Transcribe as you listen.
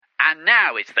And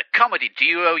now it's the comedy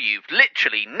duo you've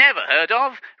literally never heard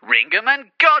of, Ringham and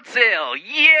Godzilla.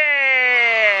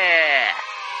 Yeah!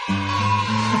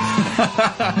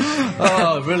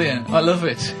 Oh, brilliant. I love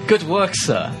it. Good work,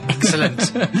 sir.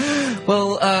 Excellent.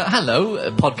 Well,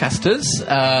 hello, podcasters.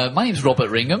 My name's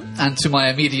Robert Ringham, and to my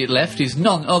immediate left is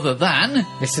none other than...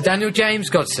 Mr. Daniel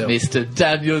James Godzilla. Mr.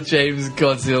 Daniel James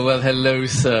Godzilla. Well, hello,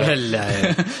 sir.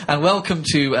 Hello. And welcome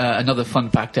to another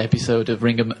fun-packed episode of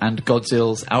Ringham and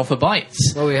Godzilla's Alpha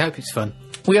Bites. Well, we hope it's fun.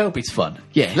 We hope it's fun.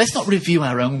 Yeah, let's not review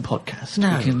our own podcast.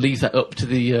 No. We can leave that up to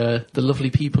the lovely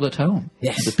people at home.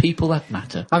 Yes. The people that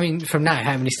matter. I mean, from now,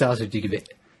 how many stars would you give it?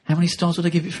 How many stars would I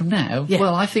give it from now? Yeah.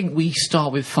 Well, I think we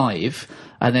start with 5,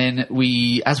 and then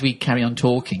as we carry on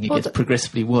talking, it gets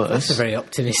progressively worse. That's a very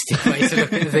optimistic way to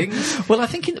look at things. Well, I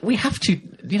think we have to,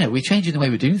 we're changing the way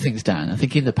we're doing things, Dan. I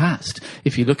think in the past,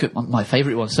 if you look at my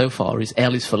favourite one so far is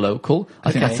L is for local.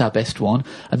 I think that's our best one.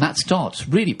 And that starts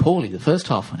really poorly. The first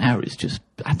half an hour is just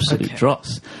absolute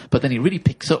dross. But then it really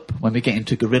picks up when we get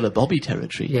into Gorilla Bobby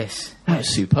territory. Yes. That was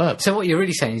superb. So what you're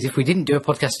really saying is if we didn't do a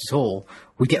podcast at all,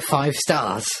 we'd get 5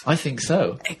 stars. I think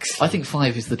so. Excellent. I think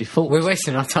 5 is the default. We're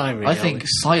wasting our time, really. I think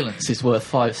silence is worth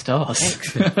 5 stars.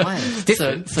 Excellent. Wow.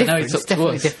 So now it's up to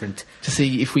us different to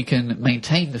see if we can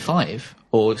maintain the 5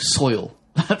 or soil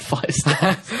that 5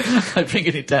 stars by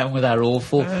bringing it down with our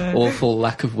awful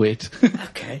lack of wit.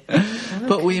 Okay.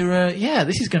 But we're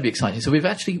this is going to be exciting. So we've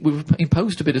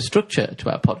imposed a bit of structure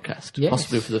to our podcast,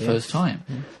 possibly for the first time.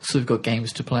 So we've got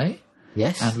games to play.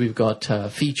 Yes. And we've got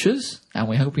features, and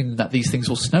we're hoping that these things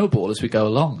will snowball as we go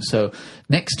along. So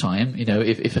next time,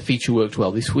 if a feature worked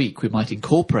well this week, we might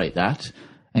incorporate that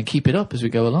and keep it up as we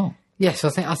go along. Yes,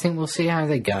 I think we'll see how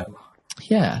they go.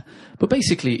 Yeah. But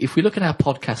basically, if we look at our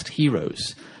podcast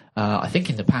heroes, I think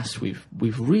in the past we've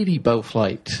really both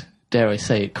liked, dare I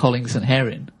say it, Collins and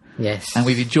Herring. Yes. And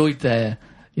we've enjoyed their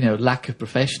lack of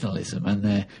professionalism and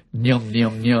their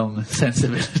nyum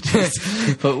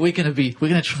sensibilities. But we're going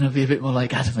to try and be a bit more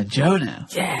like Adam and Joe now.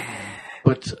 Yeah.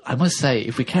 But I must say,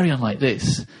 if we carry on like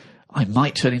this, I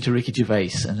might turn into Ricky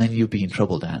Gervais, and then you'd be in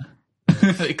trouble, Dan.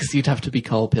 Because you'd have to be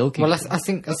Carl Pilkington. Well, I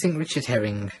think Richard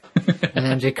Herring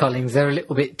and MJ Collins, they're a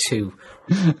little bit too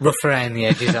rough around the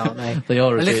edges, aren't they? They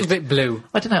are a little bit blue.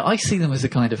 I don't know. I see them as a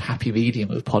kind of happy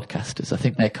medium of podcasters. I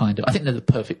think they're the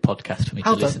perfect podcast for me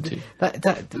to listen to.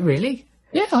 That really?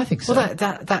 Yeah, I think so. Well,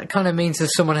 that kind of means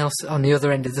there's someone else on the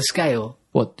other end of the scale.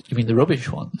 What, you mean the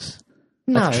rubbish ones?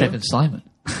 No. That's Trev and Simon.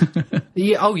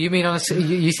 You mean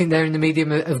you think they're in the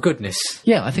medium of goodness?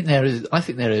 Yeah, I think they're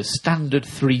a standard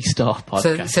 3-star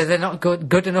podcast. So they're not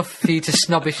good enough for you to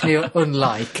snobbishly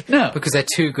unlike. No, because they're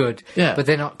too good. Yeah, but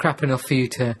they're not crap enough for you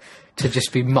to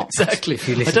just be mocked. Exactly. If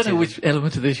you listen I don't know to which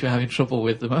element of this you're having trouble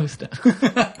with the most.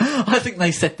 I think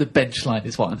they set the bench line,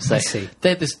 is what I'm saying. I see.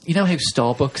 They're you know how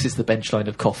Starbucks is the bench line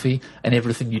of coffee, and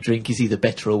everything you drink is either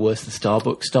better or worse than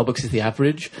Starbucks. Starbucks is the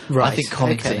average. Right. I think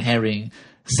Collins and Herring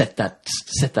set that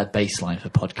baseline for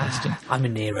podcasting. I'm a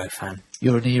Nero fan.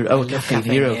 You're a Nero. Oh, Cafe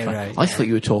Nero fan. Yeah. I thought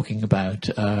you were talking about.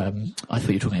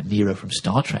 Nero from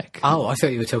Star Trek. Oh, I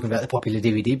thought you were talking about the popular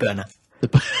DVD burner.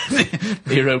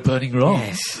 Nero burning wrong.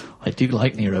 Yes. I do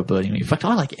like Nero burning. In fact,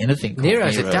 I like anything called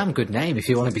Nero's a damn good name if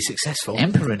you want to be successful.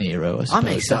 Emperor Nero, I suppose. I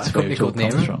may start a company called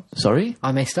Nero. Sorry?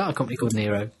 I may start a company called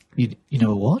Nero. You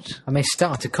know what? I may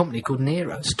start a company called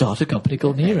Nero. Start a company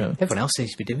called Nero. Everyone else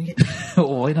seems to be doing it.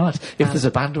 Why not? If there's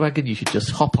a bandwagon, you should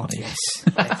just hop on it. Yes.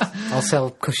 I'll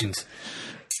sell cushions.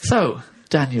 So,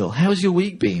 Daniel, how's your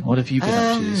week been? What have you been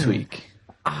up to this week?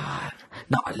 Not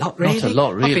a lot, really. Not a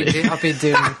lot, really.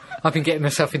 I've been getting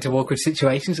myself into awkward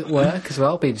situations at work as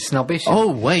well, being snobbish.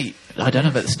 Oh, wait. I don't know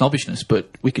about the snobbishness, but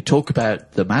we could talk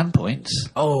about the man points.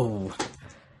 Oh,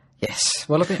 yes.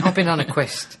 Well, I've been on a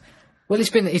quest. Well, it's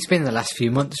been the last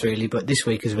few months, really, but this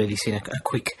week has really seen a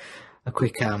quick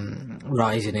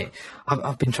rise in it.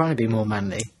 I've been trying to be more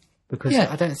manly because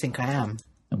I don't think I am.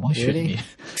 And why shouldn't you?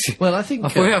 Well, I think...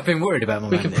 I've been worried about my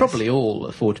we can probably all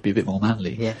afford to be a bit more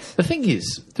manly. Yes. The thing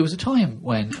is, there was a time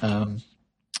when,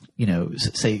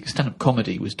 say, stand-up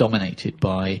comedy was dominated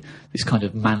by this kind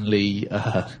of manly,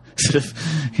 sort of,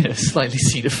 slightly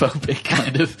xenophobic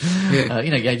kind of, you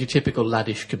had your typical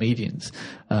laddish comedians.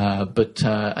 But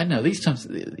I know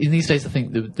in these days, I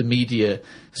think the media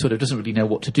sort of doesn't really know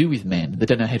what to do with men. They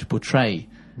don't know how to portray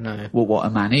what a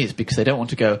man is, because they don't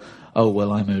want to go, oh,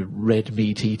 well, I'm a red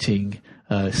meat-eating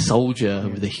soldier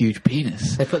with a huge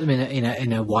penis. They put them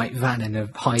in a white van and a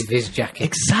high-vis jacket.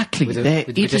 Exactly. They're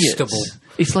idiots. With a stubble.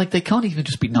 It's like they can't even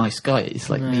just be nice guys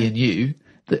like me and you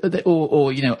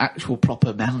or actual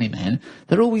proper manly men,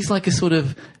 they're always like a sort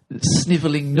of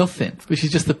snivelling nothing, which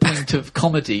is just the point of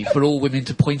comedy for all women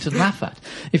to point and laugh at.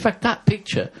 In fact, that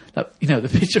picture, the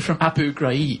picture from Abu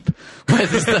Ghraib, where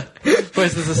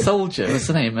there's a soldier, what's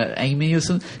her name, Amy or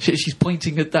something, she's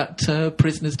pointing at that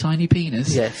prisoner's tiny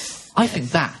penis. Yes. I think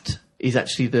that is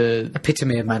actually the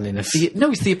epitome of manliness.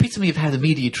 It's the epitome of how the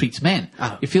media treats men.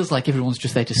 Oh. It feels like everyone's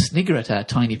just there to snigger at our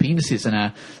tiny penises and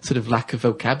our sort of lack of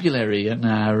vocabulary and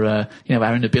our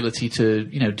our inability to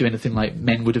do anything like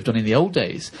men would have done in the old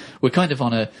days. We're kind of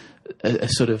on a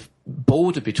sort of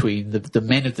border between the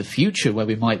men of the future, where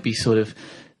we might be sort of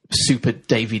super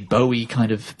David Bowie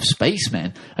kind of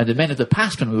spacemen, and the men of the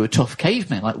past when we were tough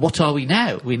cavemen. Like, what are we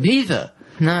now? We're neither.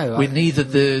 No, we're neither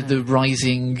the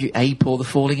rising ape or the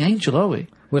falling angel, are we?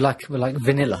 We're like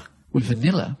vanilla. We're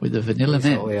vanilla. We're the vanilla That's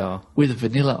men. what we are. We're the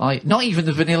vanilla ice. Not even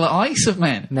the vanilla ice of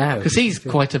men. No. Because he's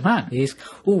quite a man. He's.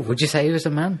 Oh, would you say he was a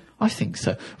man? I think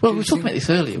so. Well, we were talking about this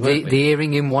earlier, weren't we? The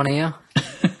earring in one ear.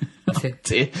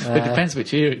 Dear. It depends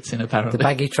which ear it's in, apparently. The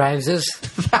baggy trousers.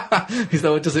 Is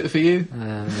that what does it for you?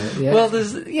 Yeah. Well,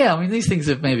 these things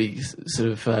are maybe sort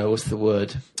of, what's the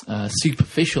word?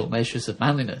 Superficial measures of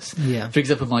manliness. Yeah. For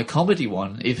example, my comedy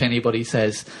one, if anybody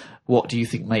says, what do you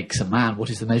think makes a man? What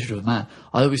is the measure of a man?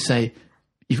 I always say,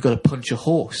 you've got to punch a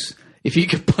horse. If you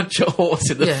can punch a horse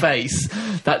in the face,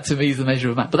 that to me is the measure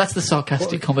of a man. But that's the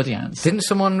sarcastic comedy answer. Didn't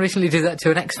someone recently do that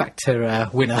to an X Factor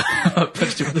winner?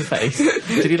 Punched him in the face.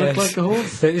 Did he look like a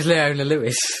horse? It was Leona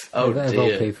Lewis. Oh, of dear.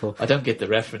 all people. I don't get the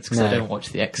reference because I don't watch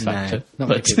the X Factor. No, not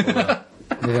many people will.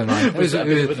 Never mind. Was that a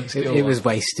bit of an obscure It was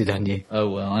one? wasted on you. Oh,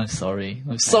 well, I'm sorry.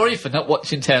 I'm sorry for not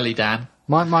watching telly, Dan.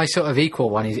 My sort of equal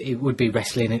one it would be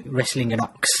wrestling an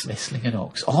ox. Wrestling an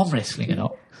ox. Arm wrestling an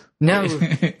ox. No,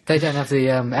 they don't have the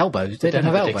elbows. They don't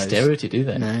have the elbows. dexterity, do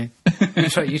they? No.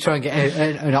 You try and get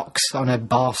an ox on a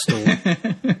bar stool.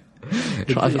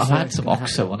 I've had some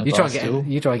OXO on a bar stool.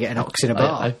 You try and get an ox in a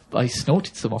bar. I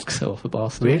snorted some OXO off a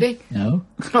bar stool. Really? No.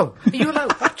 Oh, are you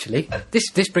allowed? Actually,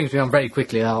 this brings me on very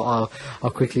quickly. I'll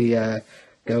quickly go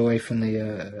away from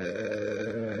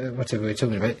the whatever we're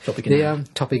talking about.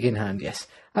 Topic in hand. Yes.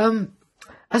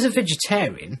 As a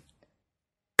vegetarian,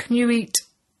 can you eat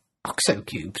OXO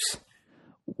cubes?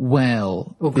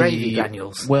 Well, or gravy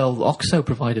granules? Well, OXO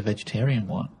provide a vegetarian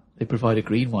one. They provide a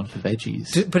green one for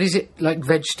veggies. But is it like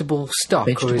vegetable stock?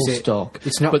 Vegetable or is it, stock.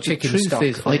 It's not but chicken the truth stock.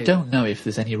 is, I don't know if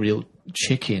there's any real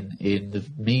chicken in the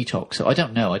meat OXO. I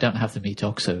don't know. I don't have the meat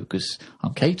OXO because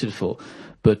I'm catered for.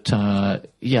 But, I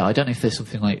don't know if there's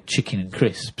something like chicken and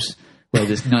crisps where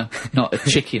there's not a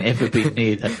chicken ever been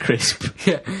near that crisp.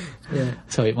 Yeah.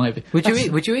 So it might be.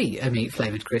 Would you eat a meat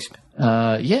flavoured crisp?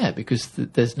 Yeah, because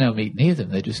there's no meat near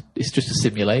them. It's just a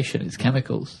simulation. It's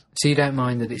chemicals. So you don't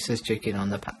mind that it says chicken on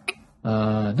the pack?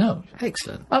 No.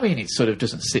 Excellent. I mean, it sort of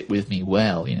doesn't sit with me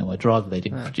well. I'd rather they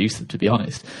didn't produce them, to be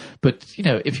honest. But,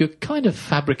 if you're kind of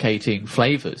fabricating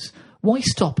flavours, why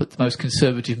stop at the most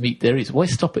conservative meat there is? Why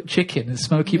stop at chicken and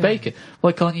smoky bacon?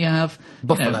 Why can't you have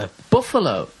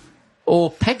buffalo?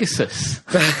 Or Pegasus,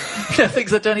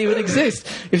 things that don't even exist.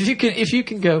 If you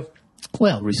can go,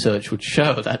 well, research would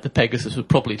show that the Pegasus would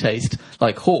probably taste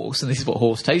like horse, and this is what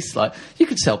horse tastes like. You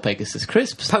could sell Pegasus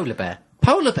crisps. Polar bear.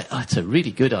 Polar bear. Oh, that's a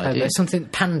really good idea. Something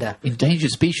panda.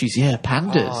 Endangered species, yeah,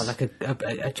 pandas. Oh, like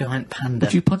a giant panda.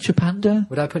 Would you punch a panda?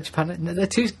 Would I punch a panda? No, they're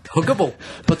too huggable.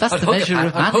 But that's the measure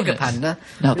of manliness. Hug a panda.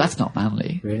 No, that's not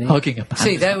manly. Really? Hugging a panda.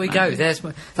 See, there we go. That's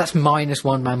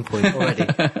 -1 man point already.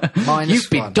 You've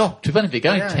been -1. docked. We've only been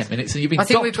going 10 minutes and you've been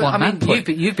docked one man point.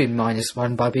 You've been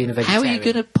 -1 by being a vegetarian. How are you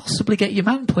going to possibly get your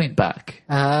man point back?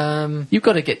 You've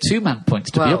got to get 2 man points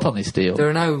to be up on this deal. There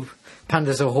are no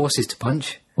pandas or horses to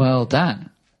punch. Well, Dan,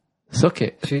 suck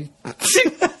it.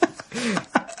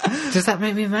 Does that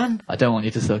make me a man? I don't want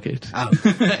you to suck it. Oh.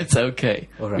 It's okay.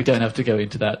 Right. We don't have to go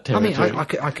into that territory. I mean,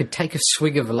 I could take a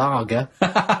swig of lager.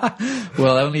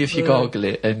 Well, only if you gargle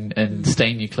it and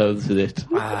stain your clothes with it.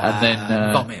 And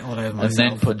then vomit all over myself.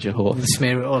 And then punch a horse. And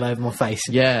smear it all over my face.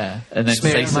 Yeah, and then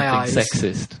say something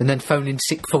sexist. And then phone in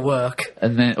sick for work.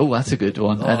 And then, that's a good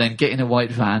one. And then get in a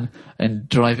white van and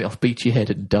drive it off Beachy Head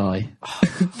and die.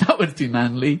 That would be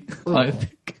manly, I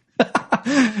think.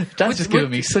 Dan's just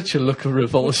given me such a look of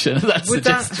revulsion at that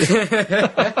suggestion.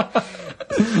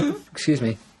 Excuse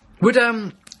me. Would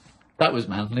that was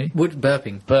manly. Would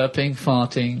burping,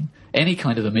 farting, any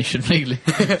kind of emission, really,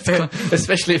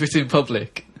 especially if it's in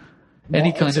public.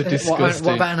 Any kind of disgusting.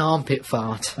 What about an armpit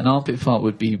fart? An armpit fart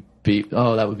would be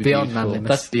that would be Beyond beautiful. manliness.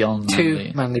 That's beyond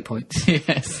manly. 2 manly points.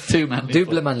 Yes, 2 manly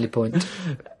Double points. manly point.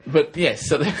 But yes,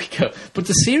 so there we go. But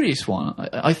the serious one,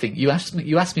 I think you asked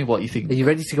me what you think. Are you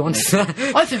ready to go on to that?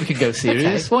 I think we can go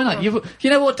serious. Okay. Why not? You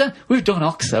know what, Dan? We've done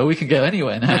Oxo. We can go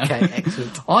anywhere now. Okay,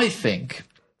 excellent. I think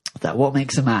that what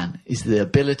makes a man is the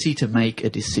ability to make a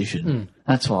decision.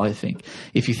 That's what I think.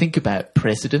 If you think about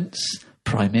presidents,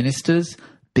 prime ministers,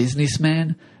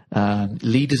 businessmen,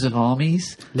 leaders of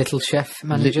armies, Little chef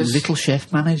managers. little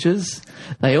chef managers,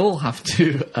 they all have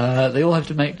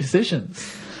to make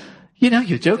decisions. You know,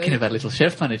 you're joking about little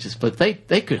chef managers, but they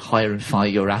could hire and fire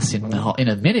your ass in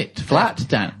a minute, flat,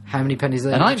 Dan. How many pennies are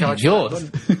they And I charge need for yours.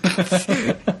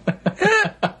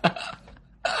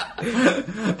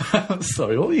 I'm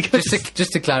sorry, what were you going to say?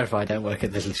 Just to clarify, I don't work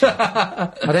at Little Chef.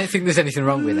 I don't think there's anything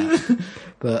wrong with that.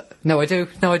 But no, I do.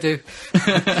 I do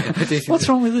think What's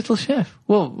wrong with Little Chef?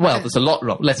 Well, there's a lot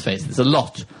wrong. Let's face it, there's a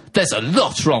lot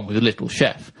wrong with Little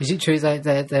Chef. Is it true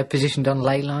they're positioned on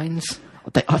ley lines?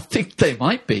 I think they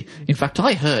might be. In fact,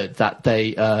 I heard that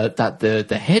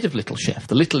the head of Little Chef,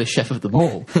 the littlest chef of them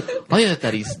all, I heard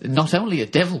that he's not only a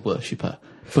devil worshipper,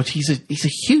 but he's a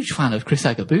huge fan of Chris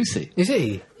Agabusi. Is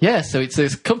he? Yeah, so it's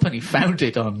a company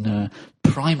founded on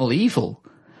primal evil.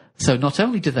 So not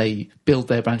only do they build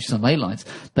their branches on ley lines,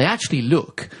 they actually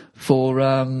look for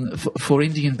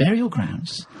Indian burial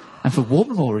grounds and for war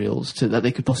memorials that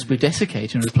they could possibly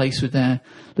desiccate and replace with their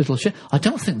little chef. I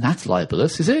don't think that's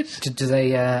libelous, is it? Do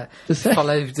they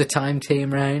follow the time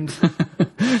team round?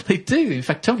 They do. In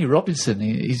fact, Tony Robinson,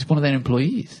 he's one of their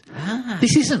employees.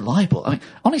 This isn't libel. I mean,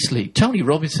 honestly, Tony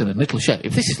Robinson and Little Chef,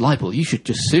 if this is libel, you should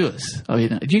just sue us. I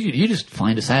mean, you just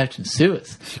find us out and sue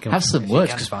us. Have some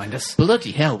words. 'Cause find us.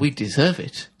 bloody hell, we deserve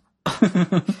it.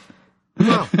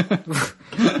 Well,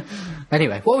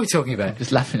 anyway, what are we talking about?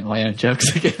 Just laughing at my own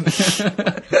jokes again.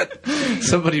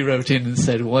 Somebody wrote in and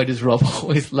said, why does Rob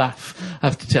always laugh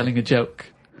after telling a joke?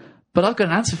 But I've got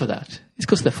an answer for that. It's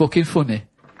because they're fucking funny.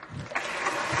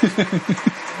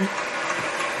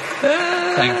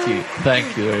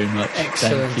 Thank you very much.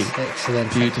 Excellent, Thank you.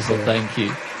 excellent. Beautiful, Thank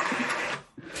you.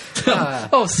 thank you.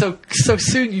 Oh, so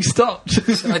soon you stopped.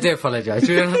 I do apologise.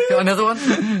 Do you got another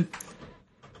one?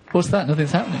 What's that?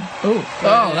 Nothing's happening. Oh,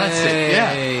 that's it.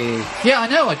 Yeah. Yeah, I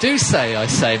know. I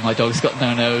say my dog's got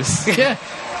no nose. Yeah.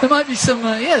 There might be some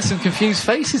confused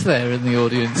faces there in the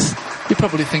audience. You're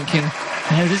probably thinking,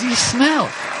 how does he smell?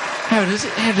 How does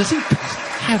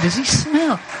he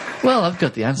smell? Well, I've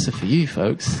got the answer for you,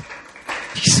 folks.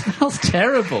 He smells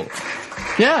terrible.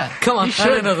 Yeah. Come on, you add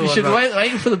should, another you one, should Rob.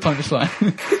 wait for the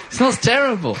punchline. Smells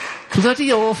terrible.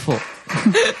 Bloody awful.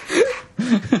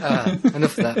 Enough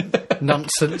of that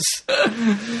nonsense.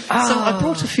 So I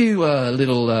brought a few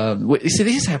little... you see,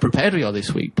 this is how prepared we are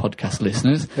this week, podcast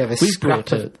listeners. We have a We've scrap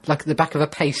brought of, like the back of a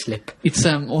payslip. It's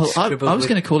I was Scribbled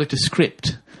going to call it a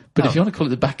script, but if you want to call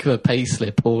it the back of a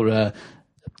payslip or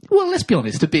well, let's be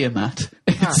honest, a beer mat.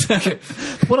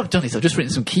 What I've done is I've just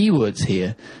written some keywords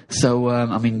here. So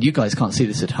I mean, you guys can't see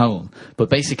this at home, but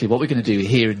basically what we're going to do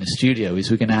here in the studio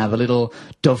is we're going to have a little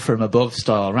dove from above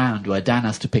style round where Dan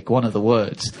has to pick one of the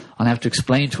words and I have to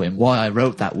explain to him why I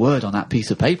wrote that word on that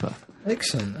piece of paper.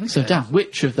 Excellent. Okay. So, Dan,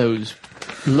 which of those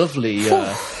lovely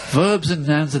verbs and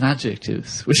nouns and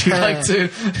adjectives would you like to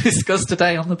discuss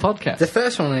today on the podcast? The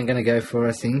first one I'm going to go for,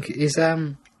 I think, is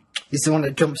the one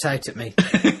that jumps out at me.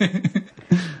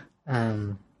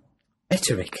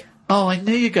 Eteric. Oh, I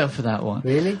knew you'd go for that one.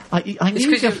 Really? I knew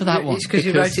you'd go for that one. It's because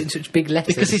you wrote it in such big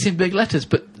letters. Because it's in big letters,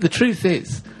 but the truth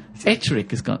is,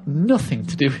 Eteric has got nothing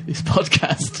to do with this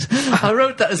podcast. I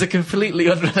wrote that as a completely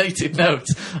unrelated note,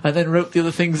 and then wrote the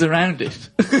other things around it.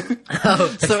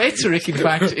 So Eteric, in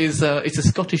fact, is it's a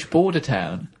Scottish border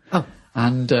town. Oh.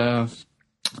 And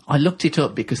I looked it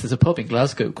up because there's a pub in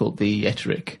Glasgow called the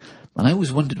Eteric, and I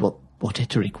always wondered what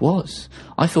Eteric was.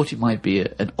 I thought it might be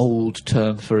an old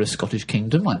term for a Scottish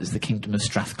kingdom, like there's the Kingdom of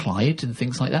Strathclyde and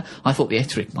things like that. I thought the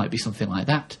Eteric might be something like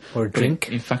that. Or a drink.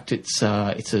 In fact, it's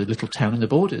a little town in the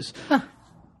borders. Huh.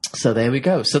 So there we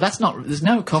go. So there's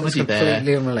no comedy there.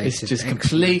 Completely unrelated. It's just Excellent.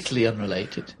 Completely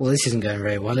unrelated. Well, this isn't going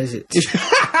very well, is it?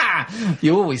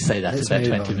 You always say that Let's about move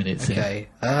 20 on. minutes in. Okay.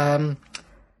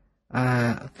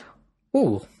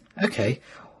 Okay.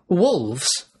 Wolves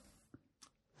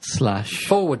Slash. /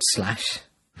 Hitler.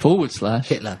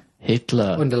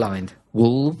 underlined.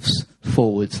 Wolves /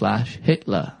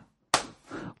 Hitler.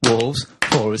 Wolves /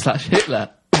 Hitler.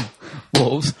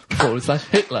 Wolves /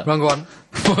 Hitler. Wrong one.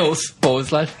 Wolves /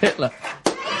 Hitler.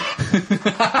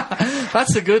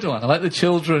 That's a good one. I like the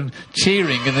children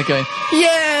cheering and they're going,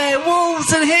 yeah,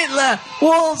 wolves and Hitler,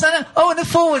 wolves and and a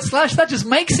 / that just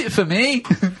makes it for me.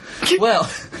 Well,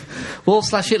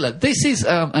 Wolf/Hitler. This is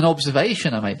an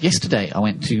observation I made yesterday. I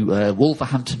went to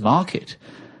Wolverhampton Market.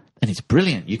 And it's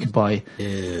brilliant. You can buy...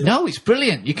 No, it's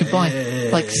brilliant. You can buy,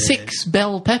 like, 6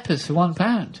 bell peppers for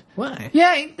 £1. Why?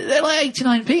 Yeah, they're like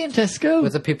 89p in Tesco. Were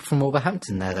the people from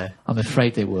Wolverhampton there, though? I'm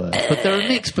afraid they were. But they're a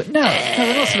mix. But no,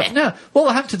 they're not so bad. No,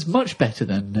 Wolverhampton's much better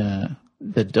than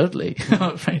Dudley,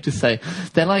 I'm afraid to say.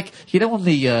 They're like, you know, on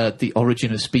the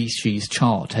origin of species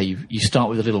chart, how you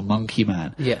start with a little monkey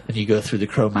man, and you go through the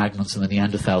Cro-Magnons and the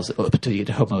Neanderthals up until you get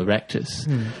to Homo erectus.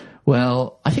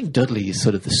 Well, I think Dudley is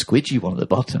sort of the squidgy one at the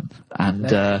bottom,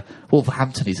 and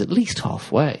Wolverhampton is at least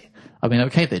halfway. I mean,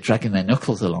 okay, they're dragging their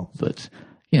knuckles along, but,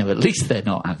 you know, at least they're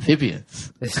not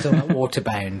amphibians. They're still not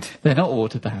waterbound. They're not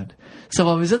waterbound. So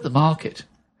I was at the market,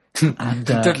 and...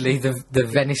 Dudley, the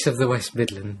Venice of the West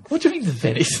Midlands. What do you mean the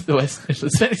Venice of the West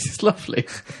Midlands? Venice is lovely.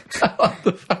 What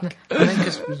the fuck? I think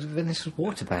because Venice was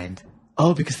waterbound.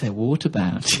 Oh, because they're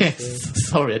waterbound. Yes.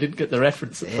 Sorry, I didn't get the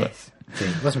reference at first.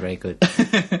 It wasn't very good.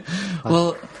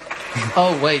 Well,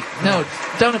 oh wait, no,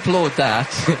 don't applaud that.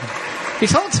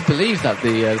 It's hard to believe that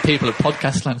the people at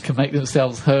Podcastland can make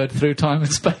themselves heard through time and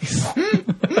space.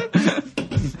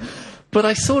 But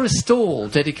I saw a stall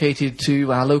dedicated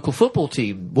to our local football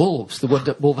team, Wolves, the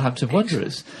Wolverhampton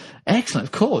Wanderers. Excellent,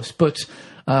 of course, but...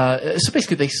 so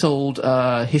basically they sold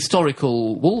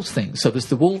historical Wolves things. So there's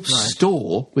the Wolves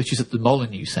store, which is at the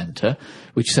Molyneux Centre,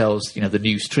 which sells, you know, the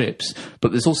new strips.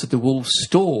 But there's also the Wolves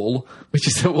stall, which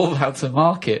is at Wolverhampton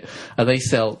Market, and they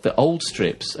sell the old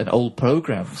strips and old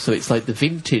programmes. So it's like the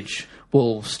vintage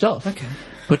Wolves stuff. Okay.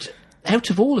 But out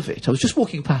of all of it, I was just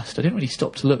walking past, I didn't really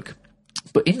stop to look.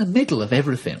 But in the middle of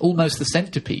everything, almost the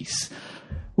centrepiece,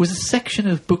 was a section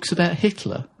of books about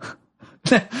Hitler.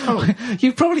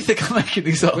 You probably think I'm making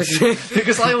these up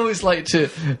because I always like to,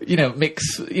 you know,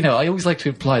 mix. You know, I always like to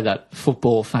imply that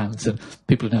football fans and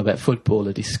people who know about football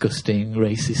are disgusting,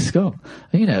 racist scum.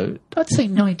 And, you know, I'd say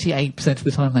 98% of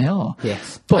the time they are.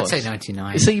 Yes, but, I'd say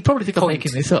 99. So you probably think I'm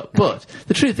making this up, but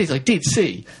the truth is, I did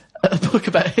see a book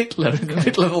about Hitler in the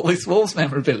middle of all this Wolves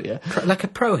memorabilia. Like a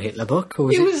pro-Hitler book, or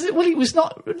was it? Was well, it was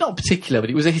not particular,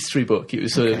 but it was a history book. It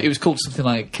was it was called something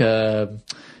like.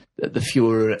 The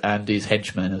Fuhrer and his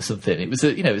henchmen or something. It was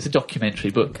it was a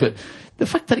documentary book, but the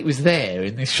fact that it was there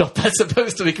in this shop that's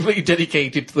supposed to be completely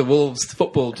dedicated to the Wolves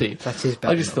football team, that is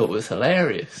bad I just thought was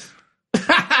hilarious.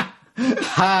 Ha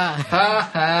ha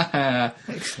ha ha!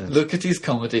 Excellent. Look at his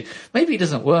comedy. Maybe it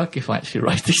doesn't work if I actually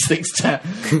write these things down.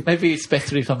 Maybe it's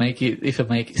better if I make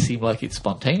it seem like it's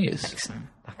spontaneous. Excellent.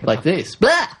 Like this.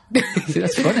 Blah! See,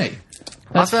 that's funny.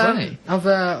 That's funny.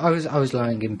 I was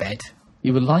lying in bed.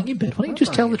 You were lying in bed? Why don't you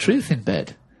just tell the truth in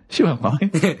bed? She won't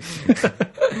mind.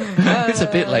 It's a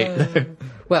bit late, though.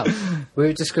 Well, we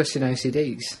were discussing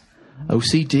OCDs.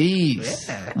 OCDs?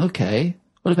 Yeah. Okay.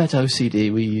 What about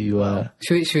OCD? Were you...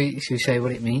 Should we say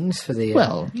what it means for the...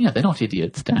 Well, yeah, they're not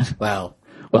idiots, Dan. Well,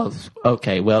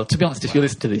 okay, well, to be honest, if you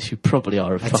listen to this, you probably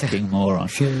are a fucking moron.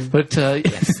 But,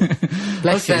 yes.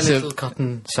 Bless their little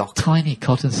cotton sock. Tiny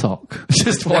cotton sock.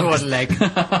 Just one leg.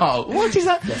 Oh, what is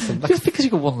that? Just because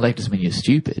you've got one leg doesn't mean you're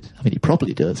stupid. I mean, he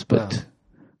probably does, but...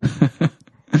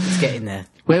 It's getting there.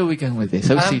 Where are we going with this?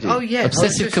 OCD?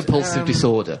 Obsessive-compulsive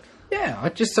disorder. Yeah, I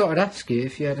just thought I'd ask you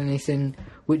if you had anything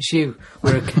which you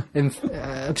were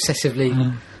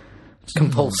obsessively...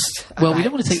 compulsed. Well, we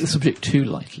don't want to take the subject too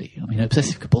lightly. I mean,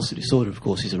 obsessive-compulsive disorder, of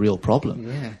course, is a real problem.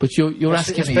 Yeah. But you're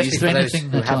asking me, is there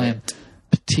anything that I am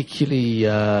particularly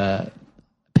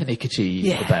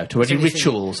pernickety about, or any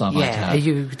rituals I might have?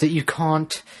 Yeah, that you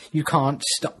can't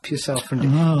stop yourself from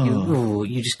doing.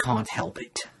 You just can't help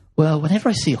it. Well, whenever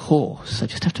I see a horse, I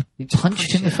just have to punch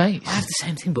it in the face. I have the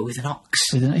same thing, but with an ox.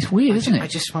 It's weird, isn't it? I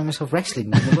just find myself wrestling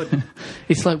in the wood.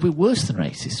 It's like we're worse than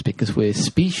racist because we're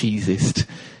speciesist.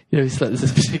 You know, it's like there's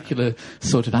a particular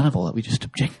sort of animal that we just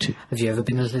object to. Have you ever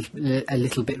been a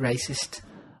little bit racist?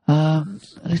 A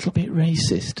little bit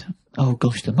racist. Oh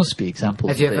gosh, there must be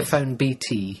examples. Have you ever phoned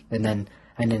BT and then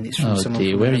it's from someone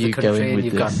dear, from where are another you country going and with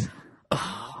you've this? gone,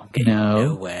 I'm getting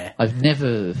nowhere. I've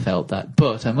never felt that,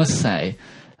 but I must say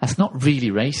that's not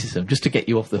really racism. Just to get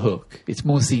you off the hook, it's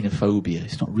more xenophobia.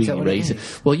 It's not really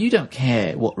racism. Well, you don't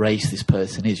care what race this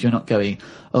person is. You're not going,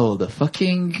 oh, the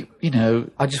fucking,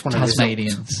 I just want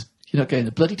Tasmanians. You're not going,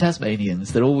 the bloody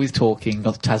Tasmanians. They're always talking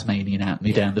Tasmanian at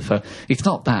me down the phone. It's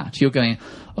not that. You're going,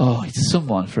 oh, it's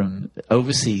someone from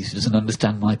overseas who doesn't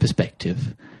understand my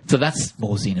perspective. So that's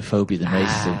more xenophobia than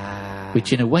racism,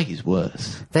 which in a way is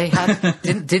worse. They had,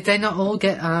 did they not all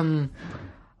get,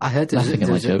 I heard there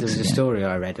was a story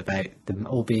I read about them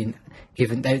all being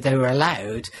given. They were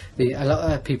allowed. A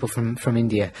lot of people from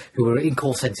India who were in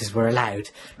call centres were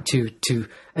allowed to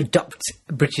adopt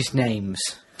British names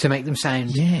to make them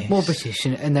sound Yes. more British,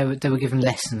 and they were given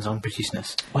lessons on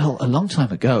Britishness. Well, a long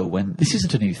time ago, when this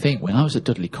isn't a new thing, when I was at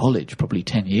Dudley College, probably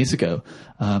 10 years ago,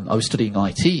 I was studying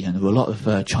IT, and there were a lot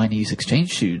of Chinese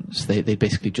exchange students. They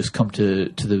basically just come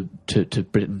to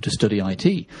Britain to study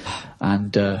IT,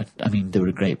 and I mean, they were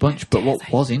a great bunch. But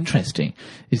what was interesting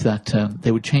is that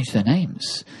they would change their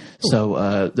names. So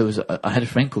I had a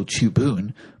friend called Chu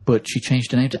Boon, but she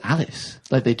changed her name to Alice.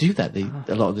 Like they do that.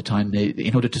 A lot of the time,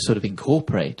 in order to sort of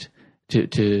incorporate,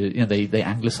 they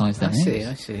anglicize their names.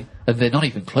 I see. And they're not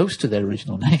even close to their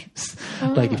original names.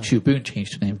 Like if Chu Boon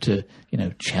changed her name to,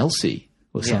 Chelsea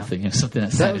or something, something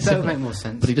that sounded That would similar. make more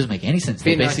sense. But it doesn't make any sense.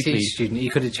 Being They an IT student, he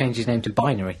could have changed his name to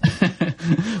Binary.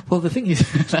 Well, the thing is,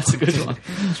 that's a good one.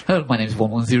 Oh, my name's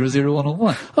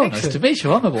 1100111. Oh, nice to meet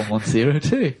you. I'm a 110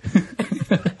 too.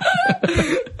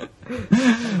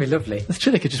 That'd be lovely. That's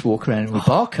true. They could just walk around with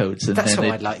barcodes. And That's then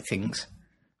how I'd like things.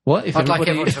 What? If I'd like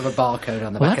everybody- everyone to have a barcode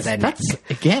on the back of their neck.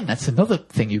 That's another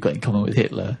thing you've got in common with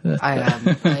Hitler. I am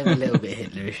a little bit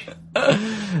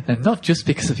Hitlerish. And not just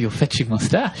because of your fetching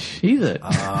moustache, either.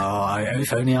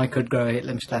 If only I could grow a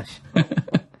Hitler moustache.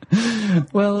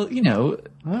 Well,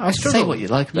 I struggle. say what you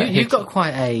like about You've Hitler. got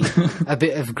quite a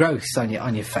bit of growth on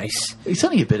your face. It's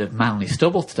only a bit of manly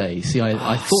stubble today. See,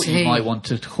 I thought you might want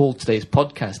to call today's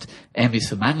podcast Emmys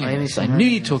for Manliness. I knew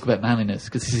you'd talk about manliness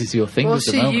because this is your thing Well, at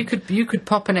the see, moment. you could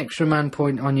pop an extra man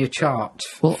point on your chart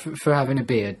for having a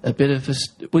beard. A bit of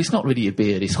it's not really a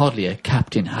beard. It's hardly a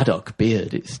Captain Haddock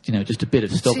beard. It's just a bit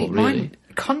of stubble, See, really. mine,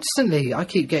 constantly, I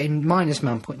keep getting minus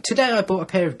man point. Today, I bought a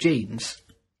pair of jeans.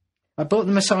 I bought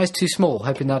them a size too small,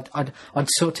 hoping that I'd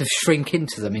sort of shrink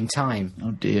into them in time.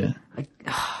 Oh dear,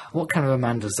 What kind of a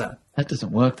man does that? that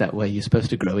doesn't work that way. You're supposed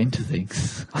to grow into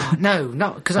things. No,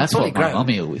 because I'm That's fully what my grown.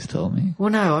 mummy always told me.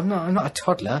 Well, no, I'm not a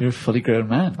toddler. You're a fully grown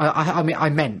man. I mean, I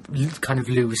meant kind of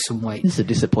lose some weight. This is a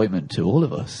disappointment to all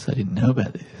of us. I didn't know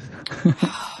about this.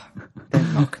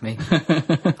 Don't mock me.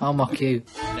 I'll mock you.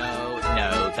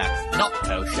 No, that's not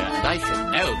kosher, and I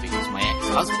should know because my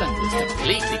ex-husband was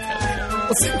completely kosher.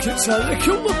 I think it's a lick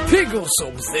on the pig or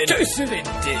something. Decent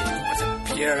indeed. What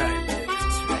a pure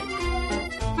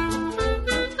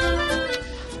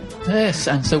Yes,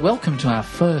 and so welcome to our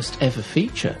first ever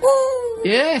feature.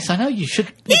 Yes, I know you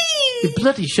should. You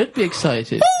bloody should be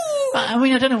excited. I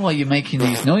mean, I don't know why you're making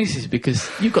these noises because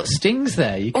you've got stings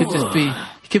there. You could just be. You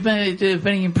could do a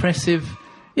very impressive.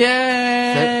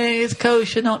 Yay! It's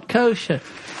kosher, not kosher.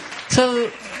 So,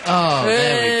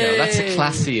 there we go. That's a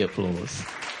classy applause.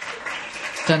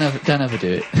 Don't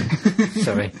overdo it.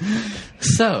 Sorry.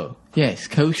 So, yes,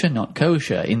 kosher, not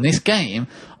kosher. In this game,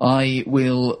 I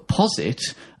will posit,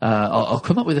 I'll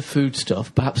come up with a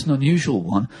foodstuff, perhaps an unusual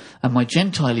one, and my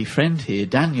gentilely friend here,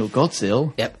 Daniel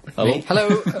Godzilla. Yep. Hello. Me.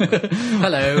 Hello.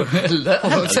 Hello. Hello,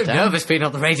 I'm so Dan. nervous being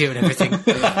on the radio and everything. It's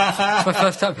my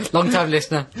first time. Long time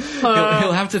listener.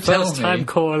 He'll have to tell First me. time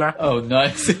caller. Oh,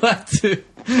 nice.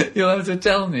 You'll have to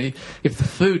tell me if the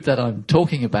food that I'm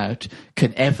talking about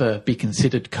can ever be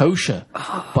considered kosher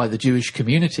by the Jewish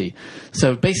community.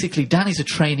 So basically, Dan is a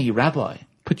trainee rabbi.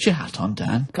 Put your hat on,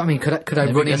 Dan. I mean, could I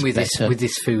Maybe run in that's with better.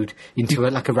 this food into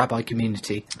a rabbi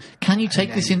community? Can you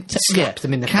take this in? slap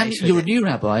them in the face with You're a it. new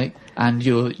rabbi, and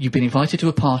you've been invited to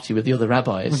a party with the other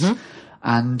rabbis,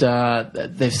 and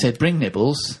they've said bring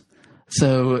nibbles.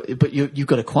 So, but you've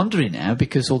got a quandary now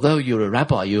because although you're a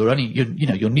rabbi, you're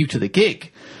new to the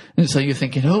gig, and so you're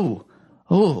thinking,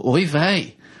 oy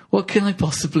vey, what can I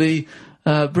possibly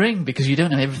bring? Because you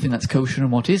don't know everything that's kosher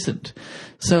and what isn't.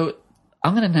 So,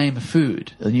 I'm going to name a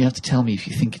food, and you have to tell me if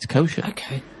you think it's kosher.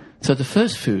 Okay. So the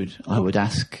first food I would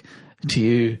ask to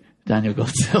you, Daniel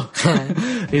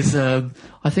Godzilla, is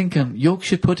I think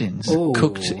Yorkshire puddings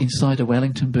cooked inside a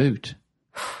Wellington boot.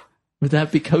 Would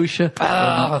that be kosher or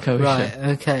not kosher? Right.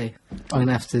 Okay. I'm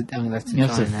gonna have to. You have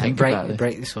try to and, think break, about it.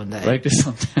 break this one down. Break this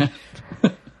one down.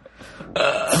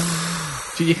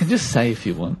 You can just say if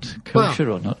you want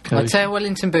kosher or not kosher. I'd say a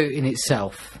Wellington boot in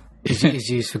itself is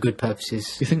used for good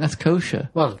purposes. You think that's kosher?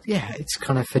 Well, yeah, it's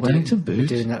kind of for Wellington doing, boot?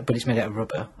 doing that, but it's made out of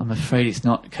rubber. I'm afraid it's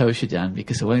not kosher, Dan,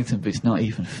 because a Wellington boot's not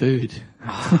even food.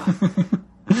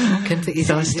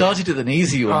 So I started with an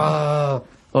easy one. Oh,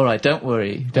 All right, don't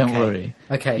worry. Don't worry.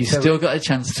 Okay, You've so- still got a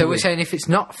chance to so we're win. saying if it's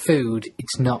not food,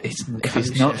 it's not. If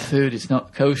it's not food, it's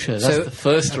not kosher. That's So- the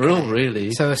first rule,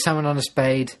 really. So a salmon on a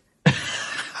spade,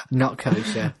 not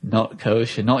kosher. Not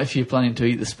kosher. Not if you're planning to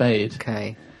eat the spade.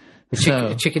 Okay. So-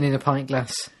 A chicken in a pint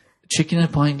glass. Chicken in a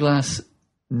pint glass,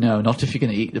 No, not if you're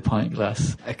going to eat the pint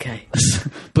glass. Okay.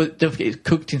 But don't forget, it's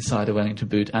cooked inside a Wellington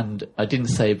boot, and I didn't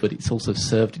say, but it's also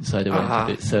served inside a Wellington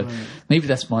boot. So maybe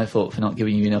that's my fault for not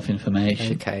giving you enough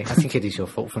information. Okay. I think it is your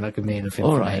fault for not giving me enough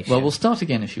information. All right. Well, we'll start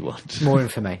again if you want. More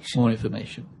information. More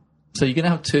information. So you're going to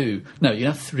have 2. No, you're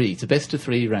going to have 3. It's a best of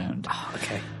 3 round. Oh,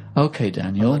 okay. Okay,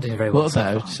 Daniel. not doing very well What so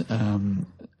about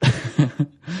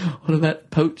what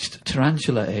about poached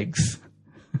tarantula eggs?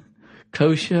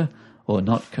 Kosher or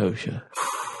not kosher?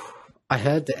 I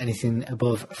heard that anything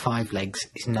above 5 legs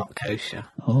is not kosher.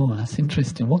 Oh, that's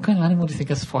interesting. What kind of animal do you think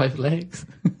has 5 legs?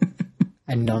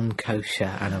 A non-kosher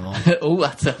animal. Oh,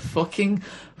 that's a fucking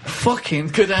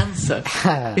good answer.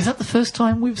 Is that the first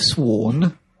time we've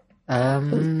sworn?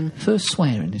 First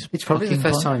swearing is. It's probably the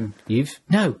first time you've...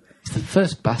 No. It's the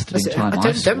first bastarding time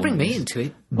I've sworn. Don't bring me into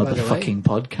it. Motherfucking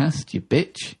podcast, you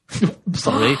bitch.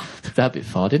 Sorry, took that a bit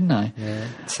far, didn't I? Yeah.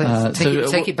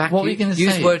 Take it back. What were you going to say?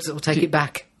 Use words that will take it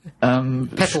back. That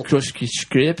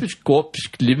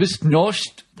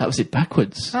was it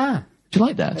backwards. Ah. Do you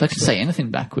like that? I can say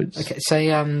anything backwards. Okay,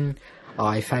 say,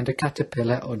 I found a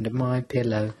caterpillar under my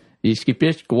pillow. Did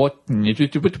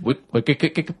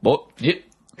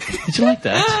you like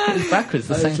that? It's backwards.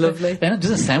 The same lovely. Thing. It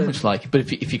doesn't sound much like it,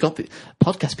 but if you got the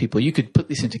podcast people, you could put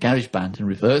this into GarageBand and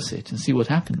reverse it and see what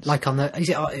happens. Like on the... Is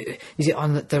it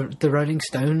on the Rolling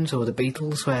Stones or the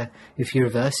Beatles where if you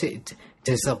reverse it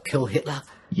they'll kill Hitler?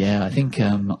 Yeah, I think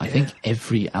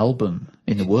every album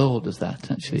in the world does that,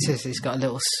 actually. It's got a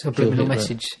little subliminal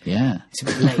message. Yeah. It's a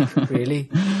bit late, really.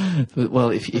 But, well,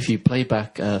 if you play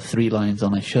back 3 Lines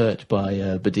on a Shirt by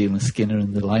Baddiel and Skinner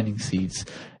and the Lining Seeds,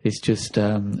 it's just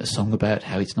a song about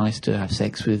how it's nice to have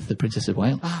sex with the Princess of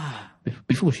Wales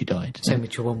before she died. Same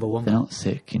with Chumbawamba. They're not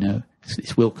sick, you know.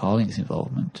 It's Will Collins'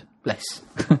 involvement. Bless.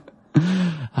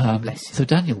 So,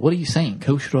 Daniel, what are you saying?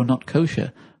 Kosher or not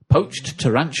kosher? Poached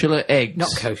tarantula eggs.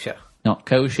 Not kosher. Not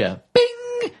kosher.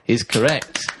 Bing! Is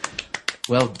correct.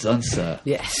 Well done, sir.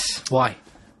 Yes. Why?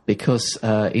 Because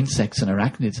insects and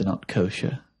arachnids are not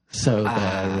kosher. So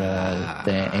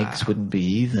their eggs wouldn't be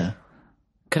either.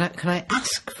 Can I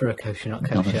ask for a kosher, not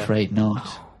kosher? I'm afraid not.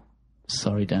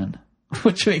 Sorry, Dan.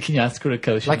 What do you mean, can you ask for a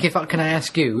kosher? Like, can I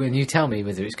ask you and you tell me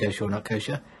whether it's kosher or not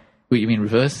kosher? What, you mean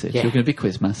reverse it? Yeah. You're going to be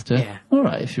quizmaster? Yeah. All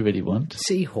right, if you really want.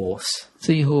 Seahorse.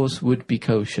 Seahorse would be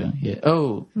kosher, yeah.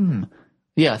 Oh,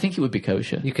 yeah, I think it would be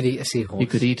kosher. You could eat a seahorse. You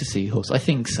could eat a seahorse. I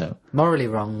think so. Morally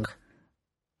wrong.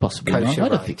 Possibly Kosher not. I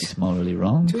don't right. think it's morally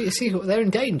wrong. To eat a seahorse, they're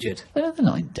endangered. They're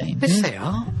not endangered. Yes, they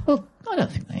are. Well, I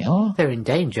don't think they are. They're in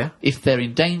danger. If they're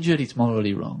endangered, it's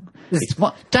morally wrong.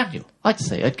 Daniel,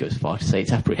 I'd go as far to say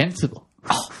it's apprehensible.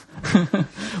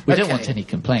 We don't want any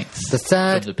complaints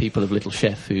from the people of Little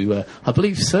Chef who, I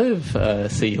believe, serve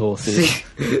seahorses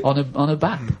on a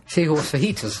bat. Seahorse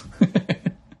fajitas.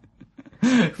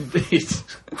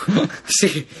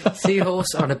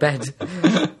 Seahorse on a bed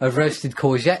of roasted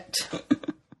courgette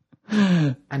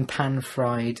and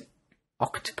pan-fried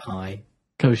octopi.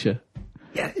 Kosher.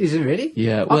 Yeah, is it really?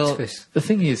 Yeah, well, Octopus. the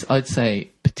thing is, I'd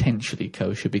say potentially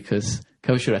kosher because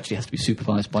kosher actually has to be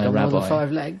supervised by a rabbi. More than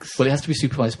 5 legs. Well, it has to be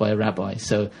supervised by a rabbi.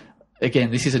 So,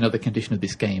 again, this is another condition of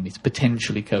this game. It's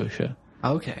potentially kosher.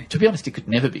 Okay. To be honest, it could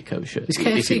never be kosher. Is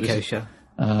KFC kosher?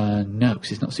 No,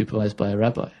 because it's not supervised by a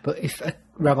rabbi. But if a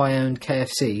rabbi owned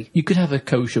KFC... You could have a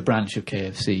kosher branch of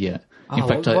KFC, yeah. In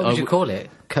fact, what would you call it?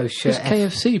 Kosher It's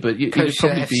KFC, but it would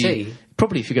probably FC? be...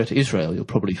 Probably if you go to Israel, you'll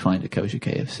probably find a kosher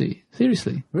KFC.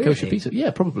 Seriously. Really? Kosher pizza. Yeah,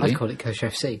 probably. I'd call it Kosher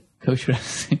FC. Kosher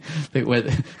FC. where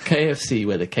the KFC,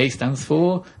 where the K stands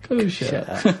for kosher.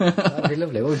 That'd be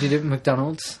lovely. What would you do at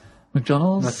McDonald's?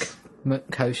 McDonald's?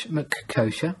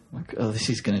 McKosher. Oh, this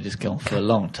is going to just go on for a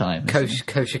long time.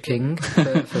 Kosher King for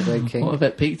Burger King. What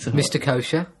about Pizza Hut? Mr.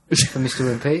 Kosher for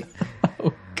Mr. Wimpy.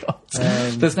 Oh, God.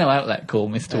 There's no outlet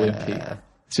called Mr. Wimpy.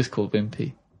 It's just called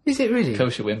Wimpy. Is it really?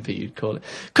 Kosher Wimpy, you'd call it.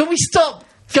 Can we stop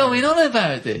going on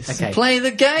about this? Okay. Play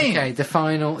the game. Okay, the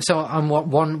final... So I'm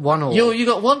one all. You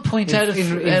got 1 point out of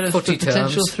footy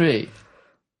potential terms. 3.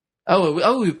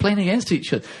 Oh, we're playing against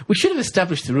each other. We should have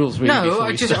established the rules. Really, No,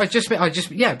 I just,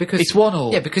 yeah, because it's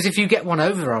 1-1. Yeah, because if you get one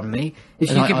over on me,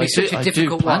 if you give me such a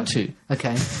difficult one,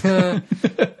 okay,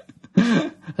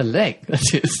 a leg, that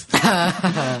is.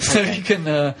 So you can.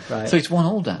 Right. So it's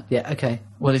 1-1, Dan. Yeah, okay.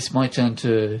 Well, it's my turn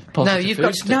to. No, you've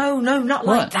got no, not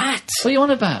what? like that. What are you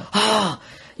on about? Ah,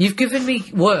 you've given me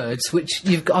words which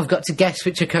I've got to guess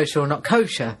which are kosher or not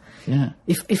kosher. Yeah.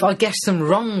 If I guess them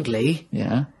wrongly,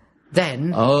 Yeah.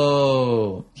 then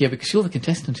Oh, yeah, because you're the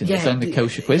contestant in this. I'm the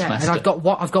kosher quizmaster. Yeah, and I've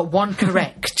got one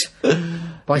correct.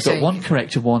 By You've saying got one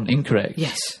correct and one incorrect.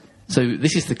 yes, So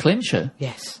this is the clincher.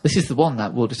 yes. This is the one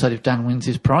that will decide if Dan wins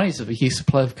his prize of a year's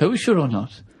supply of kosher or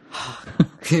not.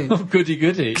 Oh, goody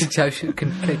goody.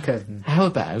 How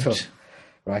about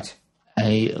Right.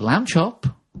 a lamb chop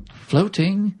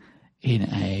floating in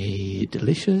a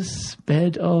delicious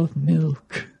bed of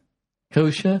milk?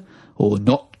 Kosher or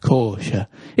not kosher?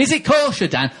 Is it kosher,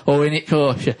 Dan, or is it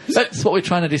kosher? That's what we're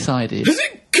trying to decide here. Is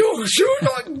it kosher or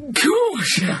not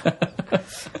kosher?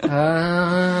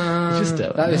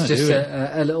 That was just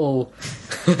a little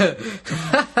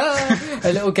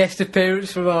a little guest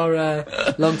appearance from our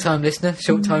long-time listener,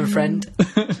 short-time friend,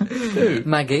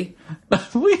 Maggie.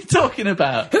 What are you talking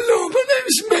about? Hello, my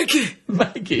name's Maggie.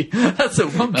 Maggie? That's a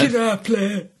woman. Can I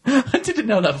play? I didn't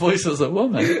know that voice was a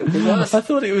woman. I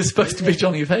thought it was supposed to be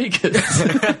Johnny Vegas.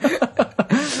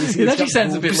 It actually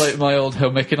sounds a bit like my old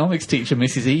home economics teacher,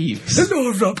 Mrs. Eves.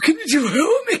 Hello, Rob. Can you do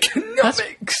home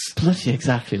economics? Bloody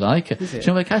exactly like her. Do you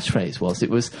know what her catchphrase was? It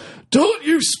was, "Don't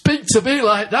you speak to me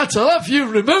like that, I'll have you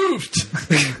removed."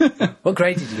 What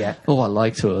grade did you get? Oh, I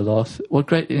liked her a lot. What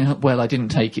grade? Well, I didn't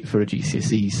take it for a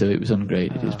GCSE, so it was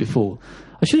ungraded. It was before.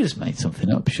 I should have just made something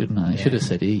up, shouldn't I? I should have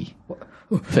said E.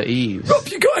 For Eves. Rob,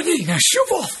 you got an E now,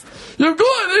 shove off. You've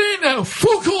got an E now,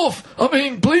 fuck off. I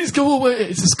mean, please go away.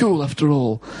 It's a school after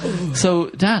all. So,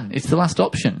 Dan, it's the last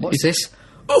option. What's this?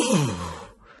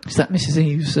 Is that Mrs.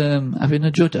 Eves having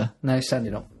a judder? No,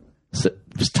 standing up.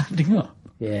 Standing up?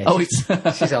 Yeah. Oh, it's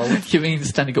she's old. You mean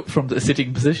standing up from the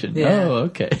sitting position? Yeah. Oh,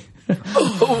 okay.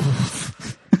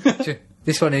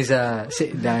 This one is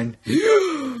sitting down.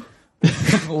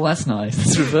 Well, that's nice.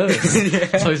 It's reverse.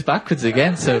 So it's backwards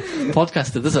again. So,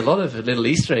 podcaster, there's a lot of little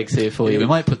Easter eggs here for you. We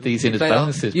might put these in as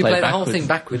bonuses. You play the backwards. whole thing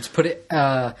backwards, put it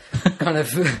kind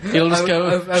of You'll just go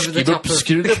over the top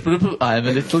of... I'm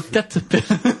a little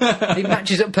caterpillar. It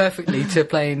matches up perfectly to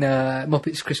playing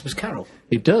Muppets Christmas Carol.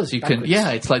 It does. You Backwards. can. Yeah,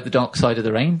 it's like the Dark Side of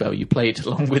the Rainbow. You play it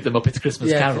along with the Muppets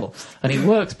Christmas Carol, and it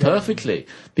works perfectly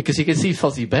because you can see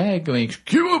Fozzie Bear going.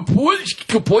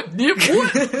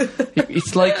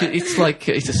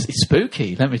 It's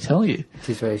spooky. Let me tell you, It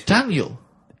is very Daniel.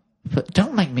 But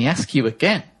don't make me ask you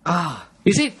again.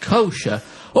 Is it kosher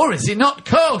or is it not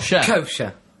kosher?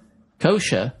 kosher.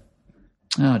 Kosher.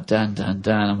 Oh, Dan,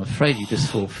 I'm afraid you just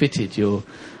forfeited your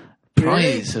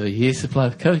prize of a year's supply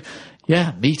of kosher.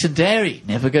 Yeah, meat and dairy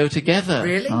never go together.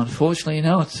 Really? Unfortunately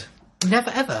not.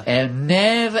 Never ever.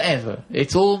 Never ever.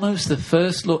 It's almost the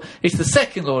first law. It's the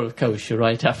second law of kosher,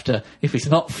 right after, if it's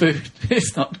not food,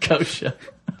 it's not kosher.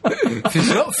 If it's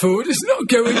not food, it's not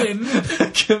going in.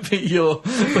 That could be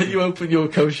when you open your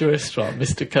kosher restaurant,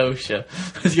 Mr. Kosher,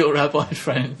 with your rabbi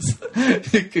friends.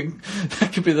 That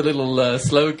could be the little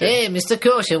slogan. Hey, Mr.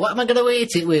 Kosher, what am I going to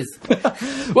eat it with?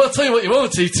 Well, I'll tell you what you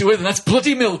won't eat it with, and that's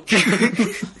bloody milk.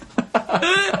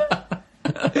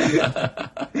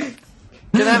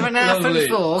 Can I have a knife Lovely. and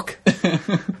fork?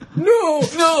 No,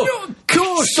 No, not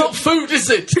kosher. it's not food, is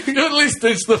it? At least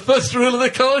it's the first rule of the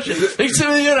kosher. Eat it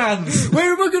with your hands.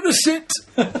 Where am I going to sit?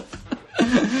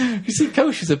 You see,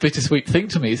 kosher's a bittersweet thing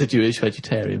to me as a Jewish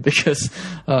vegetarian because,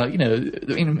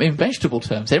 in vegetable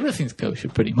terms, everything's kosher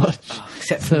pretty much.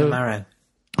 Except for the marrow.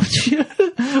 What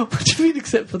do you mean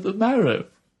except for the marrow?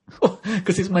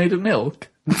 Because it's made of milk?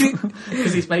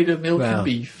 Because it's made of milk and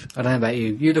beef. I don't know about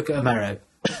you. You look at a marrow.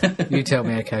 You tell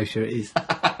me how kosher it is.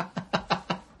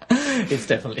 It's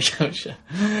definitely kosher.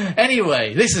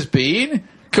 Anyway, this has been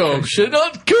Kosher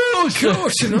Not Kosher.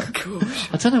 Kosher, not kosher.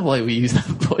 I don't know why we use that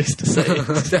voice to say it.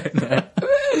 I don't know.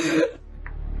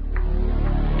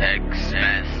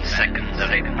 X-Men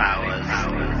secondary powers.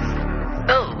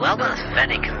 Oh, well, that's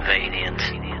very convenient.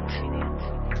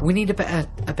 We need a better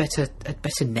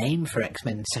name for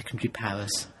X-Men secondary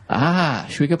powers.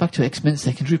 Should we go back to X-Men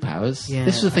Secondary Powers? Yeah,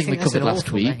 This was a I thing we think that's covered an last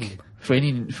awful week. name.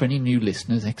 For any new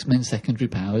listeners, X-Men Secondary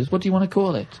Powers. What do you want to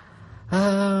call it?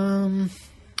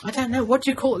 I don't know. What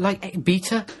do you call it? Like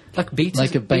beta? Like beta?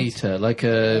 Like a beta, like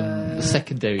a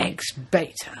secondary,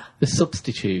 X-beta. the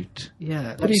substitute.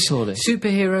 Yeah. What do you call it?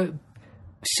 Superhero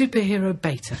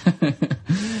beta.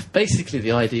 Basically,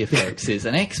 the idea, folks, is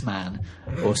an X-Man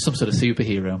or some sort of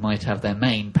superhero might have their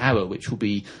main power, which will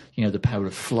be, the power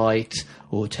of flight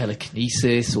or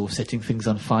telekinesis or setting things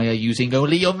on fire using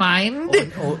only your mind.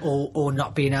 or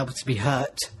not being able to be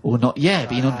hurt. Or not,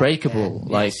 being unbreakable,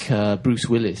 like Bruce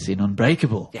Willis in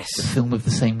Unbreakable, Yes. the film of the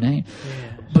same name.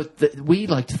 Yeah. But we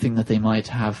like to think that they might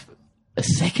have a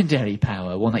secondary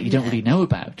power, one that you don't really know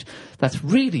about. That's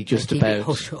really just Keep about... it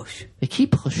hush hush. They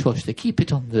keep hush-hush, they keep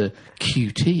it on the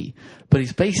QT, but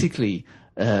it's basically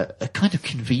a kind of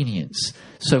convenience.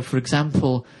 So, for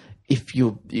example, if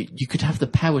you could have the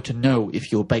power to know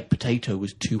if your baked potato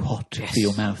was too hot for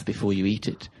your mouth before you eat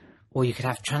it. Or you could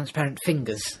have transparent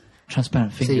fingers.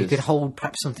 Transparent fingers. So you could hold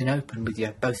perhaps something open with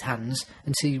your both hands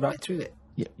and see right through it.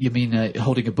 You mean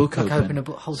holding a book Like open, open a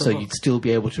book- hold a so book. you'd still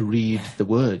be able to read the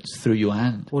words through your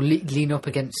hand. Or lean up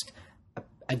against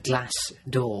a glass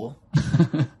door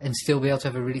and still be able to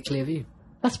have a really clear view.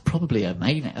 That's probably a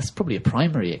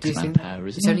primary Do you X-Man think? power,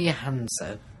 isn't It's it? only your hands,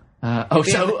 though.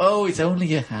 It's only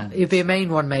your hand. It'd be a main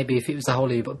one, maybe, if it was the whole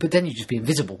of you, but then you'd just be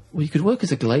invisible. Well, you could work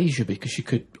as a glazier because you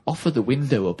could offer the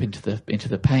window up into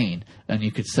the pane, and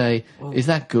you could say, "Is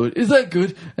that good? Is that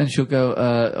good?" And she'll go,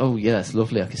 "Oh yeah, that's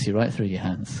lovely. I can see right through your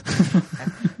hands."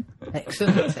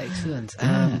 Excellent.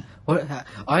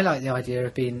 I like the idea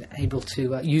of being able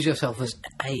to use yourself as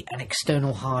an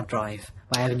external hard drive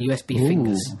by having USB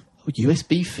fingers. Oh,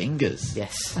 USB fingers.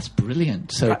 Yes. That's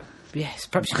brilliant. So Yes,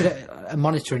 perhaps you could have a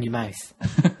monitor in your mouth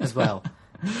as well.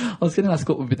 I was going to ask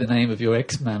what would be the name of your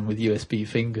X-Man with USB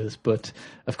fingers, but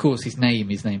of course his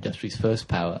name is named after his first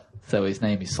power. So his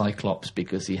name is Cyclops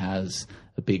because he has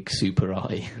a big super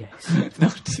eye. Yes.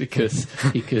 Not because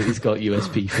he's got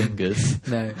USB fingers.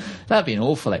 No. That'd be an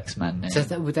awful X-Man name.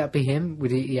 So would that be him?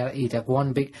 Would he'd have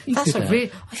one big... He That's could a have. real...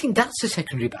 I think that's a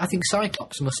secondary... I think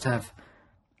Cyclops must have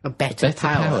a better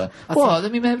power. I What?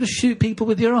 Let me be able to shoot people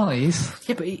with your eyes? think-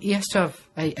 yeah, but he has to have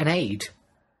an aid.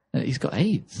 He's got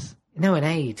AIDS. No, an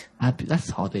aid. That's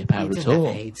hardly a He power at doesn't have all.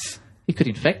 AIDS. He could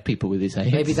infect people with his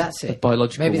AIDS. Maybe that's A it.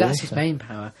 biological Maybe that's his warfare. main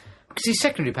power. Because his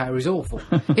secondary power is awful.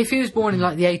 If he was born in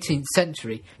like the 18th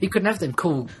century, he couldn't have them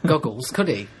cool goggles, could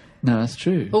he? No, that's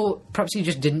true. Or perhaps he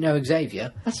just didn't know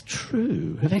Xavier. That's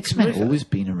true. Have X-Men River. always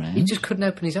been around? He just couldn't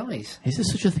open his eyes. Is there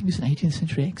such a thing as an 18th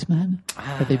century X-Man?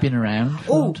 Have they been around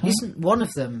for a Oh, long time? isn't one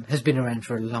of them has been around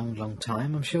for a long, long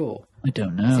time, I'm sure. I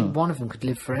don't I think know. one of them could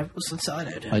live forever.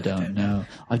 I don't know.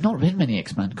 I've not read many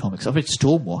X-Men comics. I've read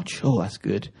Stormwatch. Oh, that's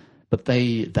good. But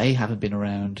they haven't been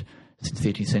around since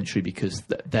the 18th century because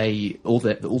all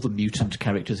the mutant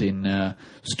characters in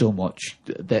Stormwatch,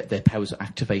 their powers were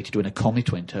activated when a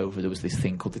comet went over. There was this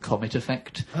thing called the comet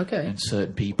effect. Okay. And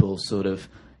certain people sort of,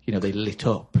 they lit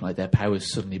up, like their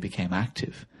powers suddenly became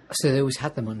active. So they always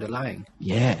had them underlying.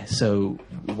 Yeah, so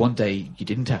one day you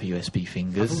didn't have USB I've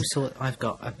fingers. always thought I've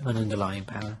got an underlying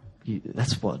power.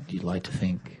 That's what you'd like to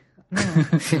think.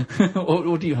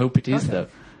 What do you hope it is, though?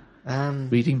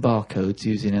 Reading barcodes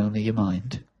using only your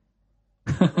mind.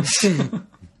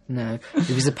 No, it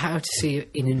was the power to see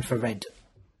in infrared.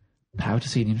 Power to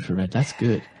see in infrared. That's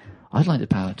good. I'd like the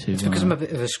power to. It's because I'm a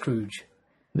bit of a Scrooge.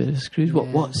 a bit of a Scrooge.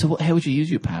 What? So how would you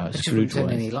use your power? Just wouldn't Scrooge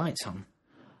turn any wise. lights on.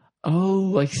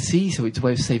 Oh, I see. So it's a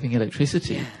way of saving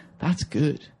electricity. Yeah. That's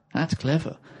good. That's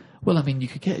clever. Well, I mean, you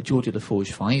could get a Geordie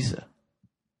LaForge Pfizer.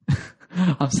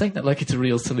 I'm saying that like it's a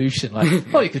real solution. Like,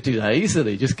 you could do that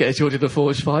easily. Just get a Geordie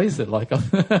LaForge Pfizer. Like,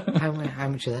 How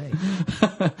much are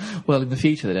they? well, in the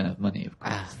future they don't have money. Of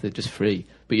course, they're just free.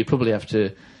 But you'd probably have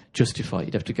to justify it.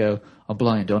 You'd have to go, I'm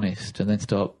blind, honest, and then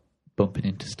start bumping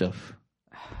into stuff,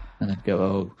 and then go,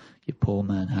 oh, you poor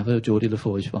man, have a Geordie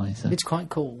LaForge Pfizer. It's quite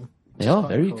cool. They are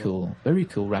very cool. Very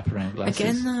cool wraparound glasses.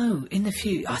 Again, though, in the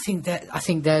future, I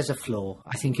think there's a flaw.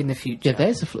 I think in the future, Yeah,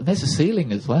 there's a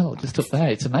ceiling as well, just up there.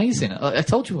 It's amazing. I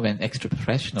told you we went extra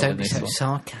professional don't in be this so one.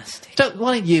 sarcastic.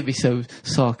 Why don't you be so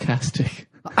sarcastic?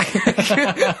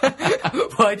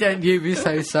 Why don't you be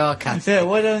so sarcastic? Yeah,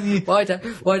 why don't you? Why don't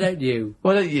you?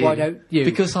 Why don't you? Why don't you?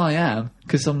 Because I am.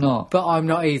 Because I'm not. But I'm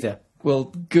not either.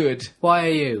 Well, good. Why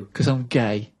are you? Because I'm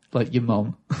gay, like your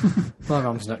mum. My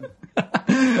mum's not.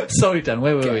 Sorry, Dan.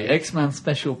 Where were we? Gay. X-Man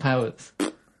special powers.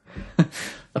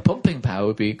 A pumping power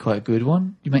would be quite a good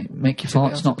one. You make your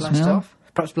farts not blast smell. off.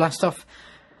 Perhaps blast off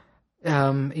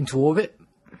into orbit.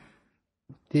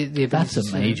 The That's ability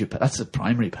a to- major. That's a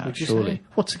primary power, Would you surely. say?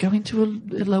 What, to go into a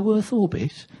low Earth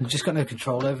orbit? You've just got no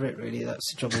control over it, really.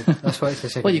 That's the trouble. That's why it's a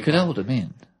second. Well, you could hold them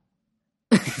in.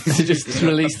 To just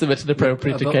release them at an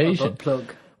appropriate occasion. A butt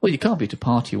plug. Well, you can't be at a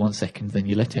party 1 second, then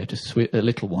you let out a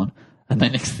little one, and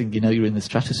then next thing you know, you're in the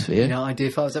stratosphere. You know what I'd do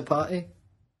if I was at a party?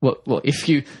 What if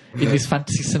you, in this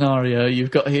fantasy scenario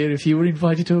you've got here, if you were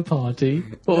invited to a party,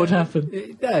 what would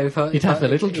happen? No, if I, You'd have a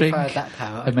little if drink I had that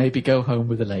power, and maybe go home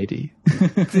with a lady.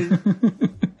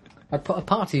 I'd put a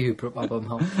party hooper up my bum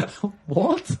hole.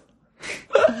 What?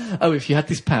 Oh, if you had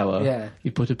this power, Yeah.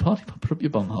 you'd put a party popper up your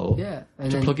bum hole Yeah,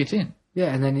 and to then, plug it in.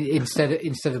 yeah, and then instead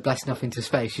of blasting off into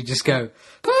space, you just go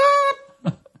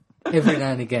every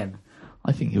now and again.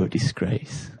 I think you're a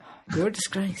disgrace. You're a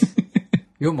disgrace.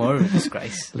 You're more of a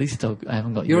disgrace. At least I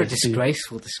haven't got You're a USB.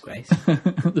 disgraceful disgrace.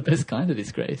 The best kind of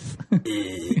disgrace.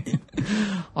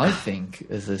 I think,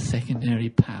 as a secondary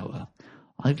power,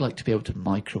 I'd like to be able to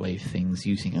microwave things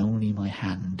using only my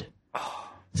hand.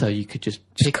 So you could just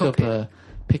pick cup up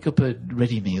a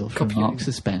ready meal from Cup it. Marks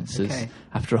and Spencer's Okay.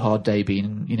 after a hard day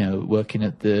being, working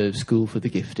at the school for the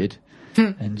gifted.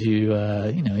 and you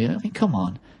I mean, come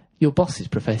on, your boss is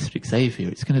Professor Xavier.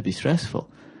 It's going to be stressful.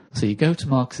 So you go to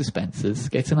Marks and Spencer's,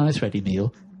 get a nice ready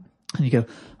meal, and you go,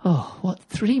 oh, what,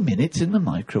 3 minutes in the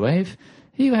microwave?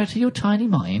 Are you out of your tiny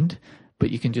mind?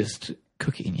 But you can just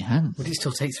cook it in your hands. Would it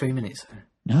still take 3 minutes?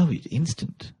 No, it's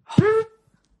instant.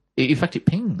 In fact, it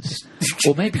pings.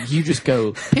 Or maybe you just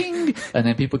go, ping, and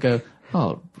then people go,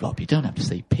 oh, Rob, you don't have to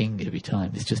say ping every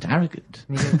time. It's just arrogant.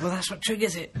 And you go, well, that's what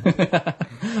triggers it.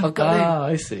 I've got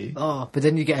it. I see. Oh, but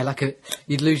then you get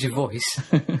you'd lose your voice.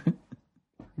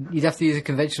 You'd have to use a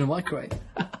conventional microwave.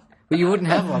 But you wouldn't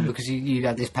have one because you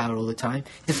had this power all the time.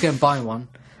 You have to go and buy one.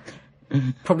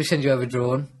 Probably send you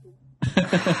overdrawn.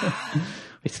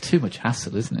 It's too much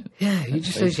hassle, isn't it? Yeah, you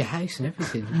just lose your house and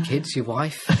everything. Your kids, your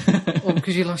wife. All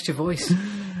because you lost your voice.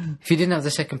 If you didn't have the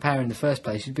second power in the first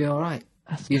place, you'd be all right.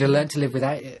 You'd have learned to live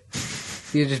without it.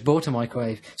 You'd have just bought a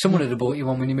microwave. Someone would have bought you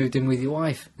one when you moved in with your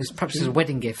wife. Perhaps as a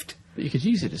wedding gift. But you could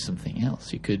use it as something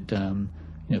else. You could,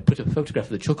 put a photograph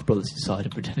of the Chucker Brothers inside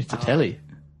and pretend it's a telly.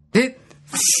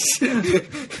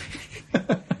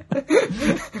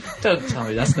 Don't tell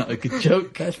me that's not a good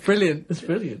joke. That's brilliant. That's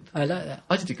brilliant. I like that.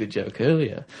 I did a good joke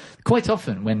earlier. Quite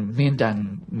often when me and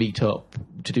Dan meet up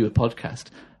to do a podcast,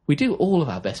 we do all of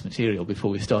our best material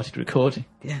before we started recording.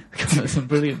 Yeah. Some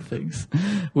brilliant things.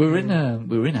 We're in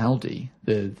Aldi,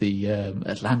 the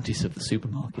Atlantis of the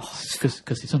supermarkets,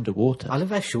 because it's underwater. I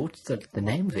love how short the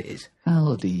name of it is.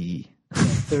 Aldi.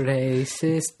 The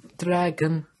racist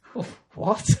dragon. Oh,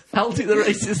 what? Aldi the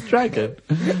Racist Dragon?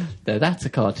 No, that's a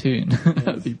cartoon. That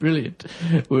would be brilliant.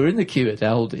 We were in the queue at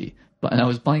Aldi, and I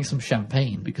was buying some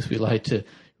champagne because we like to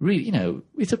really,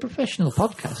 it's a professional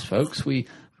podcast, folks. We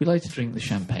like to drink the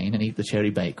champagne and eat the cherry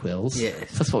bakewells.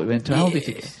 Yes. That's what we went to Aldi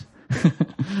to get.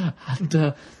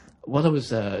 And while I was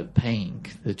paying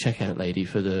the checkout lady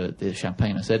for the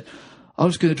champagne, I said, I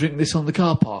was going to drink this on the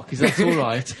car park. Is that all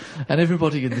right? And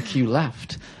everybody in the queue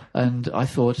laughed. And I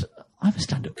thought, I'm a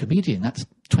stand-up comedian. That's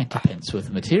 20 pence worth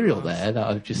of material there that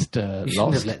I've just You shouldn't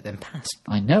lost. have let them pass.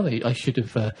 I know. I should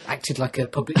have... Acted like a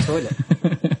public toilet.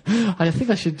 I think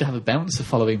I should have a bouncer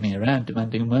following me around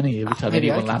demanding money every time maybe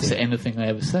anyone I could laughs do at anything I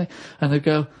ever say. And they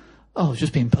go, oh, I was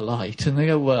just being polite. And they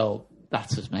go, well,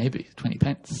 that's us maybe, 20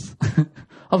 pence.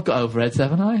 I've got overheads,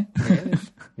 haven't I?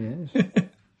 Yes.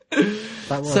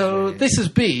 That was So really- this has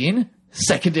been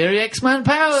Secondary X-Man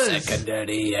Powers.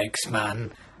 Secondary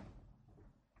X-Man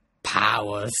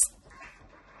powers.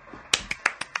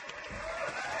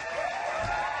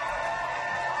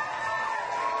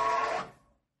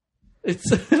 It's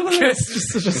just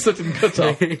such a sudden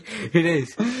cut-off. It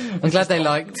is. I'm glad they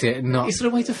liked it. And not. Is there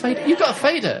a way to fade it? You've got a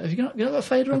fader. Have you not got a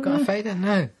fader? I've got a fader.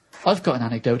 No. I've got an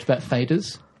anecdote about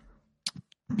faders.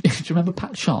 Do you remember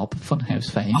Pat Sharp, Funhouse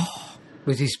fame?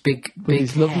 With his big With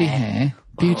his lovely hair.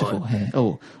 Beautiful hair.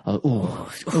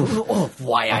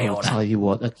 Why I I'll order? tell you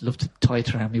what, I'd love to tie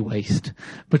it around my waist.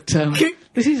 But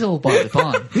this is all by the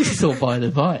by. This is all by the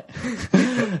by.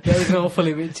 That was an awful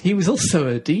image. He was also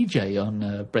a DJ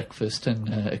on breakfast and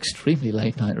extremely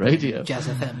late night radio. Jazz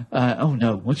FM. Oh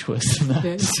no, much worse than that.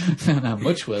 Yes. No,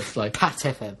 much worse. Like Pat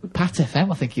FM. Pat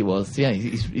FM, I think he was. Yeah,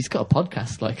 he's got a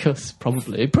podcast like us.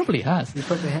 Probably, he probably has. He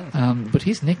probably has. But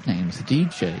his nickname as a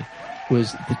DJ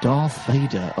was the Darth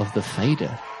Vader of the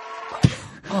Fader.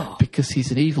 Because he's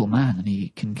an evil man and he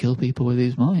can kill people with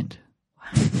his mind.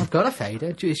 I've got a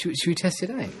fader. Should we test it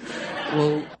out?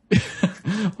 Well,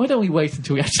 why don't we wait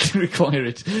until we actually require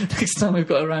it? Next time we've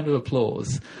got a round of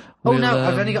applause. Oh no,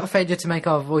 I've only got a fader to make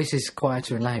our voices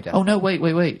quieter and louder. Oh no, wait.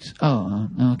 Oh,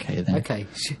 okay then. Okay.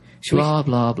 Should we? Blah,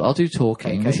 blah, blah. I'll do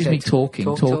talking. Okay, This is me talking.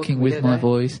 talk Talking with with my it,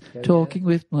 voice. Yeah, Talking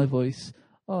with my voice.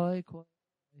 I quite like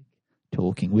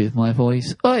talking with my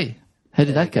voice. Oi! How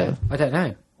did that go? I don't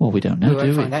know. Well, we don't know, We won't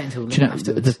do we? find out until Do you know,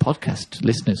 afterwards. the podcast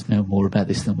listeners know more about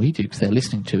this than we do because they're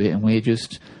listening to it and we're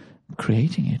just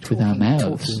creating it with our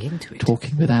mouths. Talking into it.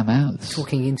 Talking with our mouths.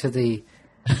 Talking into the...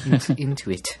 into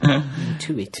it.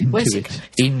 Into it. Where's it.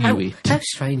 Inuit. How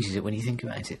strange is it when you think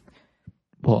about it?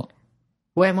 What?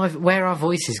 Where our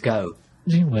voices go. What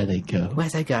do you mean where they go? Where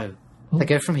they go. They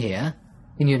go from here,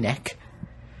 in your neck,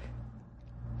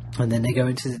 and then they go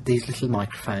into these little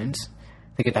microphones.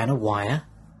 They go down a wire,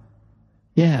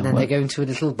 Yeah. and then they go into a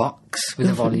little box with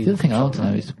a volume. The other thing I want to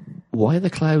control. know is why are the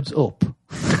clouds up?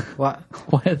 What?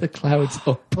 Why are the clouds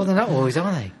up? Well, they're not always,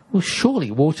 are they? Well,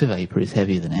 surely water vapour is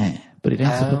heavier than air, but it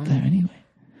ends up there anyway.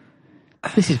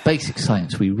 This is basic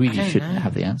science we really don't shouldn't know.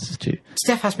 have the answers to.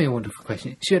 Steph asked me a wonderful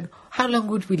question. She said, how long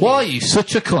would we live? Why are you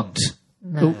such a cunt?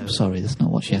 No. Oh, sorry, that's not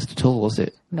what she asked at all, was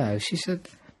it? No, she said,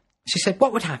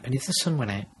 what would happen if the sun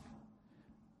went out?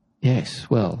 Yes,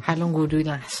 well, How long would we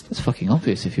last? it's fucking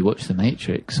obvious if you watch The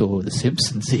Matrix or The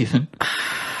Simpsons even.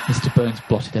 Mr. Burns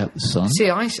blotted out the sun. See,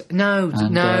 no,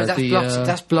 the,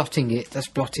 that's blotting it. That's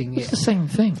blotting It's it. the same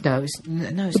thing. No, it's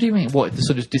no. It's What do you mean? What, the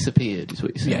sun has disappeared, is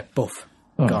what you're saying? yeah, buff.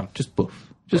 Oh, Gone. Just buff.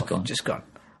 Just Buff, gone. Just gone.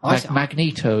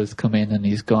 Magneto has come in and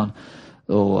he's gone,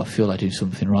 oh, I feel I do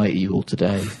something right evil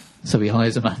today. So he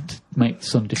hires a man to make the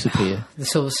sun disappear. The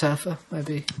Silver Surfer,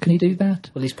 maybe. Can he do that?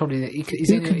 Well, he's probably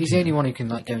he's Who can the do only one who can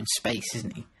like go in space,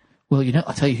 isn't he? Well, you know,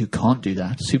 I'll tell you who can't do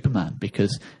that. Superman,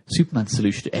 because Superman's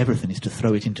solution to everything is to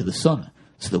throw it into the sun.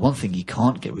 So the one thing he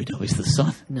can't get rid of is the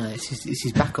sun. No, it's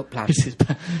his backup plan.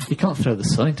 He can't throw the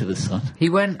sun into the sun. He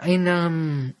went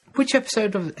in which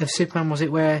episode of Superman was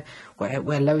it where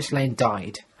Lois Lane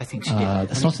died? I think she did.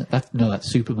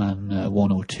 That's Superman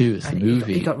 1 or 2. It's the And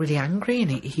movie. He got really angry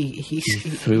and he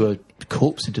threw a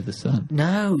corpse into the sun.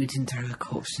 No, he didn't throw a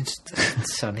corpse into the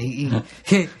sun.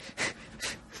 He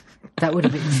that would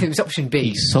have been. It was option B.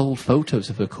 He sold photos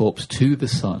of a corpse to the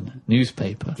Sun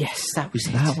newspaper. Yes, that was Is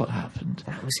it. that what happened?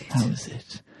 That was it. That was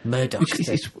it. Murdoch.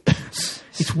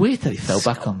 It's weird that he fell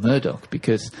back on Murdoch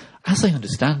because, as I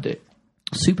understand it,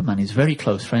 Superman is very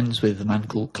close friends with a man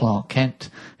called Clark Kent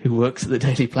who works at the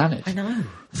Daily Planet. I know.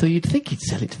 So you'd think he'd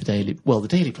sell it to the Daily... Well, the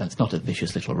Daily Planet's not a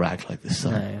vicious little rag like the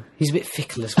Sun. No, he's a bit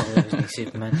fickle as well, isn't he,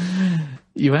 Superman?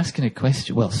 You're asking a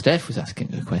question... Well, Steph was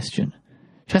asking a question.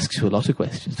 She asks you a lot of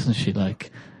questions, doesn't she? Like,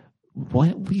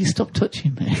 why will you stop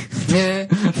touching me? Yeah.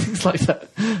 Things like that.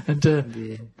 And,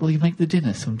 will you make the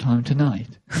dinner sometime tonight?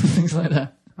 Things like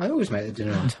that. I always make the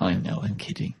dinner on time. I know, I'm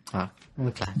kidding. Ah,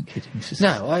 I'm glad. I'm kidding. It's just...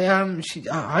 No,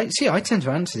 I tend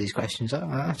to answer these questions.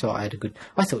 I thought I had a good...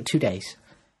 I thought 2 days.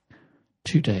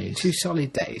 2 days. 2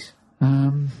 solid days.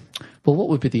 Well, what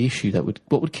would be the issue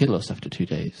what would kill us after 2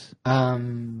 days?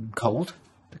 Cold.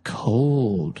 The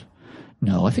cold.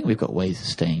 No, I think we've got ways of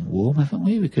staying warm, haven't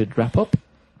we? We could wrap up.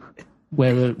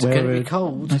 It's going to be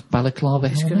cold. Nice balaclava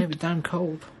It's helmet. going to be damn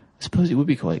cold. I suppose it would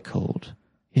be quite cold.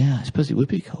 Yeah, I suppose it would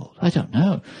be cold. I don't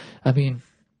know. I mean...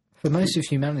 For most of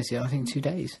humanity, I think 2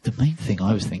 days. The main thing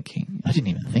I was thinking, I didn't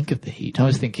even think of the heat. I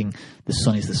was thinking the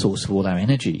sun is the source of all our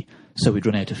energy, so we'd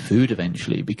run out of food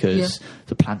eventually because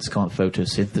the plants can't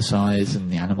photosynthesize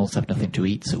and the animals have nothing to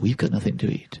eat, so we've got nothing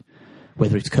to eat,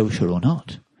 whether it's kosher or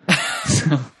not.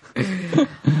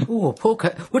 Oh, poor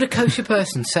would a kosher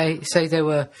person say they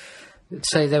were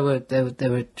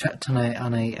trapped on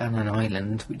an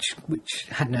island which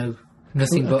had nothing Well,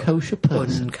 a but kosher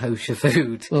person. unkosher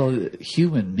food? Well,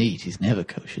 human meat is never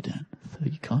kosher, Dan, so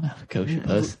you can't have a kosher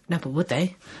person. No, but would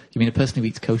they? You mean a person who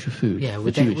eats kosher food? Yeah, A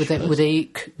would they Jewish person? would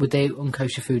they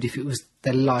unkosher food if it was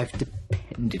their life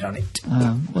depended on it?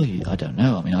 Well, I don't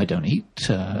know. I mean, I don't eat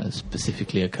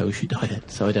specifically a kosher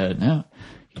diet, so I don't know.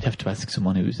 You'd have to ask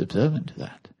someone who's observant to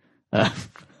that.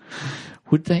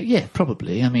 Would they? Yeah,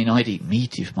 probably. I mean, I'd eat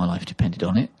meat if my life depended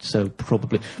on it, so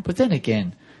probably. But then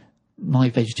again, my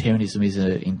vegetarianism is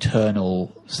an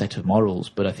internal set of morals,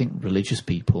 but I think religious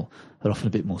people are often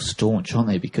a bit more staunch, aren't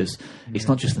they? Because it's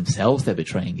not just themselves they're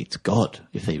betraying, it's God,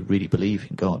 if they really believe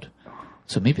in God.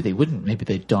 So maybe they wouldn't. Maybe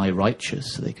they'd die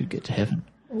righteous so they could get to heaven.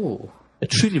 Oh, A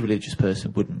truly religious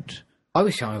person wouldn't. I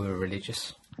wish I were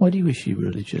religious. Why do you wish you were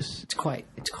religious? It's quite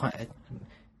a...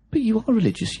 But you are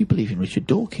religious. You believe in Richard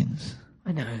Dawkins.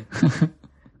 I know,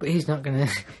 but he's not gonna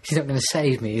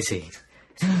save me, is he?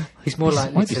 He's more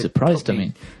likely might be to surprised, put me- I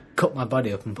mean. cut my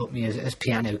body up and put me as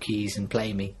piano keys and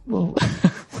play me. Well,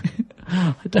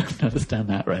 I don't understand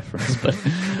that reference, but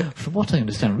from what I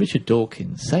understand, Richard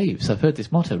Dawkins saves. I've heard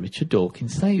this motto, Richard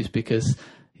Dawkins saves, because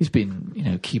he's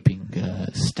been, keeping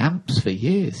stamps for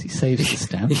years. He saves the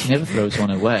stamps. He never throws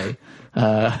one away.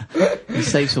 He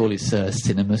saves all his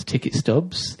cinemas ticket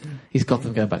stubs. He's got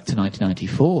them going back to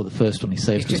 1994. The first one he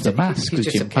saved was The Mask with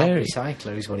He's Jim just a bad Carrey.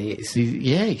 recycler, is what he is.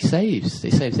 He saves.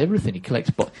 He saves everything. He collects.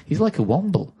 He's like a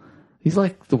Womble. He's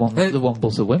like the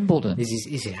Wombles of Wimbledon. Is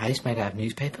his house made out of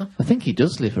newspaper? I think he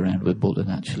does live around Wimbledon,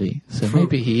 actually. So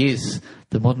maybe he is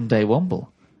the modern-day Womble.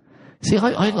 See,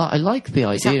 I like the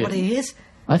idea. Is that what he is?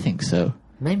 I think so.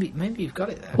 Maybe you've got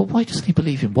it there. Well, why doesn't he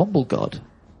believe in Womble God?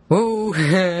 Oh,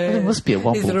 There must be a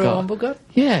Womble is there God. a Womble God?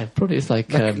 Yeah, probably it's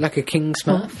like Like a King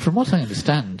well, Smurf? from what I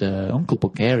understand, Uncle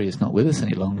Bulgaria is not with us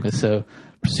any longer, so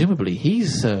presumably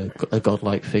he's a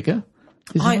godlike figure.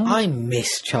 Is he not? I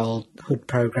miss childhood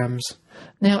programs.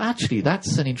 Now, actually,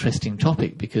 that's an interesting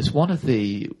topic because one of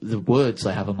the words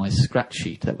I have on my scratch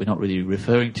sheet that we're not really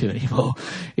referring to anymore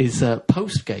is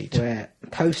Postgate. Where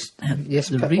yes,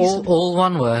 the reason- all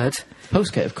one word.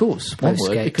 Postgate, of course, one Postgate.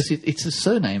 word, because it's a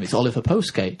surname. It's Oliver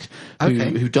Postgate,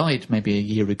 Okay. who died maybe a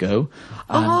year ago.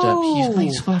 And Oh!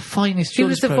 he's our finest He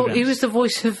was children's programmes. he was the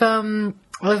voice of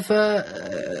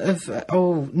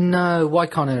Oh no! Why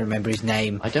can't I remember his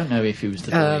name? I don't know if he was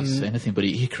the voice or anything, but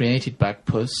he created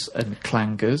Bagpuss and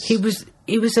Clangers. He was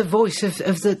a voice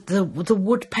of the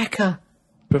woodpecker.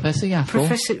 Professor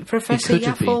Yaffle. Professor It could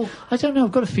have been. Yaffle. I don't know.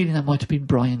 I've got a feeling that might have been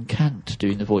Brian Cant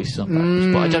doing the voices on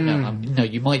Bagpuss, but I don't know. No,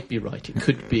 you might be right. It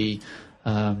could be.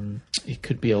 It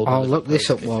could be old. I'll look this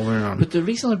up while we're on. But the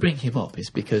reason I bring him up is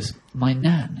because my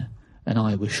nan and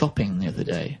I were shopping the other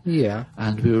day. Yeah.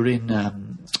 And we were in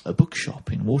a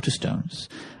bookshop in Waterstones,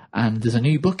 and there's a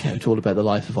new book out all about the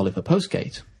life of Oliver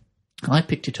Postgate. And I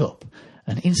picked it up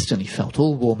and instantly felt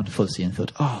all warm and fuzzy and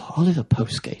thought, oh, Oliver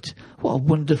Postgate, what a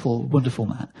wonderful, wonderful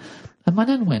man. And my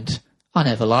nan went, I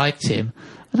never liked him.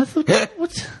 And I thought,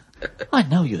 what? I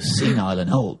know you're senile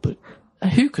and old, but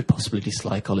who could possibly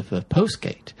dislike Oliver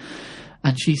Postgate?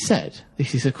 And she said,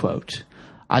 this is a quote,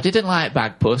 I didn't like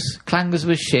Bagpuss, Clangers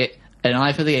was shit, an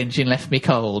eye for the engine left me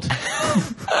cold.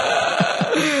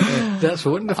 That's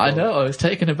wonderful. I know, I was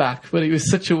taken aback, but it was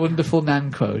such a wonderful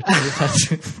nan quote. I just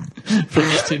had to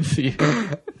push it in for you.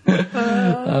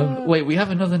 Wait, we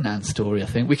have another nan story, I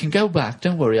think. We can go back,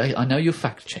 don't worry, I know you're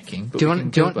fact-checking, but do you we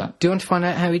want can go back. Do you want to find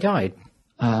out how he died?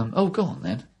 Oh, go on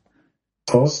then.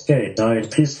 Postgate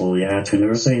died peacefully at a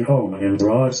nursing home in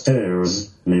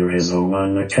Broadstairs, near his home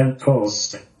on the Kent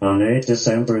coast, on 8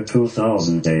 December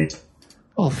 2008.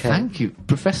 Oh, thank you,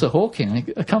 Professor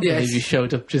Hawking. I can't believe you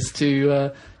showed up just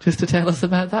to tell us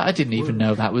about that. I didn't even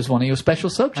know that was one of your special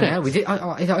subjects. Yeah, we did.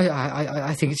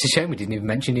 I think it's a shame we didn't even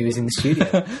mention he was in the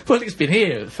studio. Well, he's been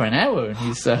here for an hour, and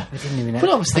he's. I didn't even know. But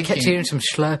I was thinking, I kept hearing some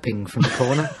slurping from the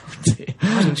corner.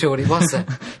 I wasn't sure what it was.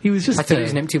 He was just. I thought it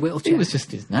was an empty wheelchair. It was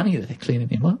just his nanny there cleaning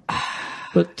him up.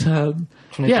 But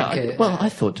I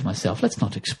thought to myself, let's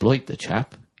not exploit the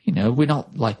chap. You know, we're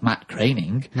not like Matt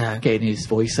Groening, getting his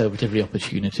voice over at every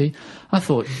opportunity.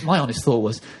 My honest thought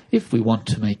was, if we want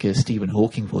to make a Stephen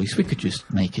Hawking voice, we could just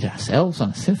make it ourselves on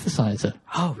a synthesizer.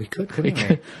 Oh, we could, couldn't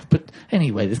we? But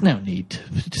anyway, there's no need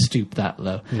to stoop that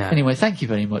low. No. Anyway, thank you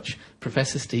very much,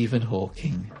 Professor Stephen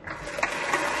Hawking.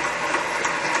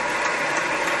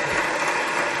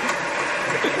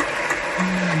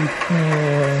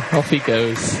 Off he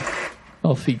goes.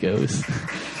 Off he goes.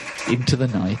 Into the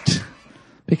night.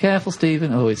 Be careful,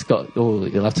 Stephen.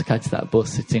 You'll have to catch that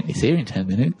bus. It's here in 10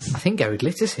 minutes. I think Gary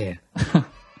Glitter's here.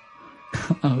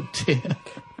 Oh, dear.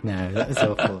 No, that was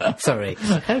awful. Sorry.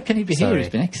 How can he be here? He's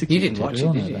been executed. You didn't watch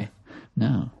it, did you?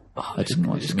 No. I didn't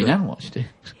watch it. My nan watched it.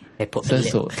 They put a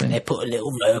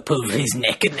little rope over his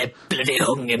neck and they bloody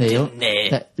hung him, didn't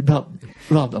they?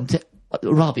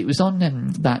 Rob, it was on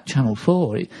that Channel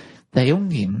 4. They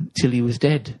hung him till he was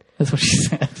dead. That's what she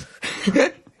said.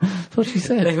 That's what she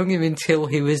said. They hung him until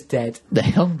he was dead. They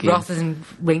hung him. Rather than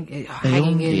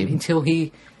hanging him until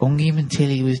he... Hung him until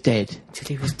he was dead. Until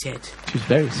he was dead. She was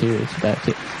very serious about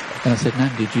it. And I said,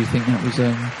 Nandy, do you think that was... do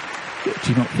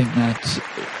you not think that,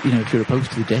 if you're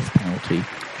opposed to the death penalty,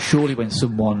 surely when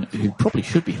someone who probably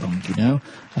should be hung,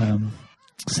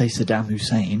 say Saddam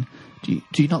Hussein, do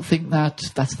you not think that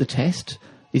that's the test?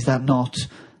 Is that not...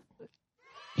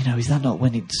 is that not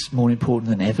when it's more important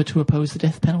than ever to oppose the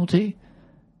death penalty?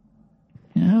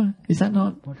 Is that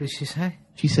not... What did she say?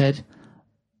 She said,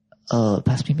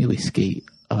 pass me my whiskey,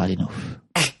 I've had enough.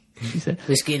 She said...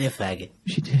 Whiskey and a faggot.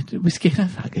 She did. Whiskey and a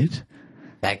faggot.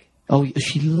 Fag. Oh,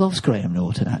 she loves Graham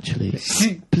Norton, actually.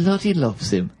 She bloody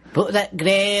loves him. Put that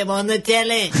Graham on the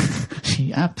telly.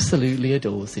 She absolutely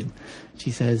adores him.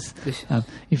 She says...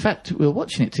 in fact, we were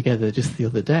watching it together just the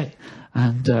other day,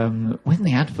 and when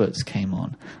the adverts came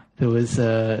on, there was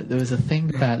a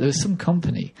thing about... There was some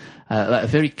company, like a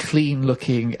very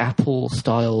clean-looking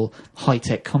Apple-style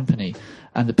high-tech company,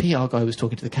 and the PR guy was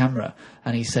talking to the camera,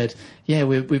 and he said, yeah,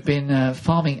 we've been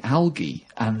farming algae,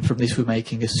 and from this we're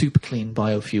making a super clean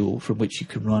biofuel from which you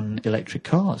can run electric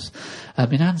cars.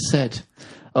 Minan said,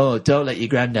 oh, don't let your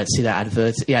granddad see that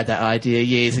advert. He had that idea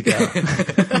years ago.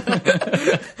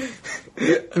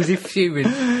 Was he fuming?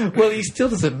 Well, he still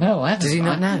doesn't know. Does he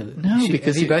not know? No,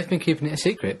 because... Have you both been keeping it a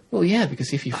secret? Well, yeah,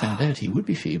 because if he found out, he would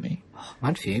be fuming. Oh,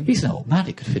 I'd fume. He's an old man,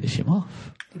 he could finish him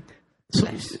off.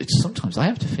 Sometimes I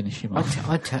have to finish him off.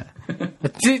 My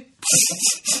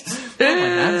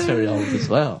nan's very old as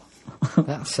well.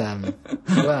 That's,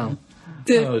 well...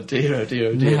 Oh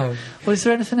dear. No. Well, is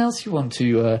there anything else you want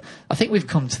to... I think we've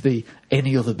come to the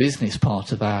any other business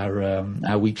part of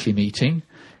our weekly meeting.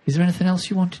 Is there anything else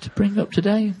you wanted to bring up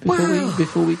today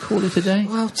before we call it a day?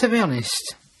 Well, to be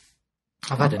honest,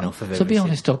 I've had enough of it. To be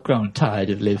honest, I've grown tired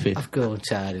of living. I've grown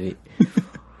tired of it.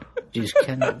 Just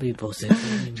cannot be bothered.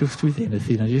 Just with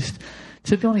anything.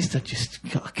 To be honest, I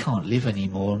can't live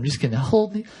anymore. I'm going to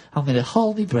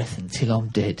hold my breath until I'm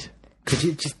dead. Could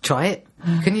you just try it?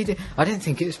 Can you do? I didn't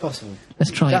think it was possible.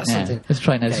 Let's try it That's now. something. Let's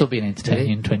try it now. Okay. This will be an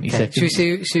entertaining Ready? 20 Okay. seconds. Should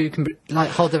we see who can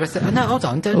hold the breath? No, hold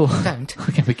on, don't.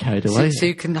 We can be carried away. So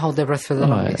you can hold their breath for the All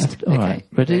right, longest. all right.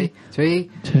 Ready? 3.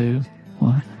 2,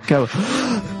 1, go.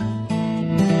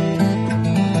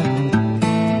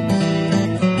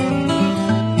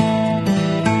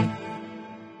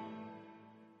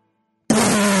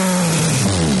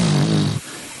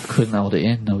 Couldn't hold it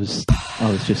in. I was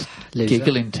just Loser.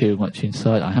 giggling too much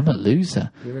inside. I am a loser.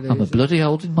 You're a I'm a loser. bloody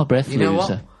holding my breath You know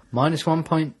loser. what? -1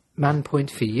 point, man point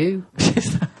for you.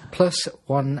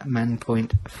 +1 man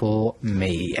point for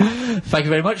me. Thank you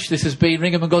very much. This has been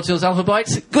Ringham and Godzilla's Alpha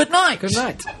Bites. Good night. Good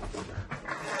night.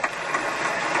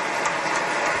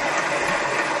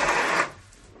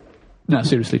 No,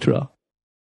 seriously, ta-ra.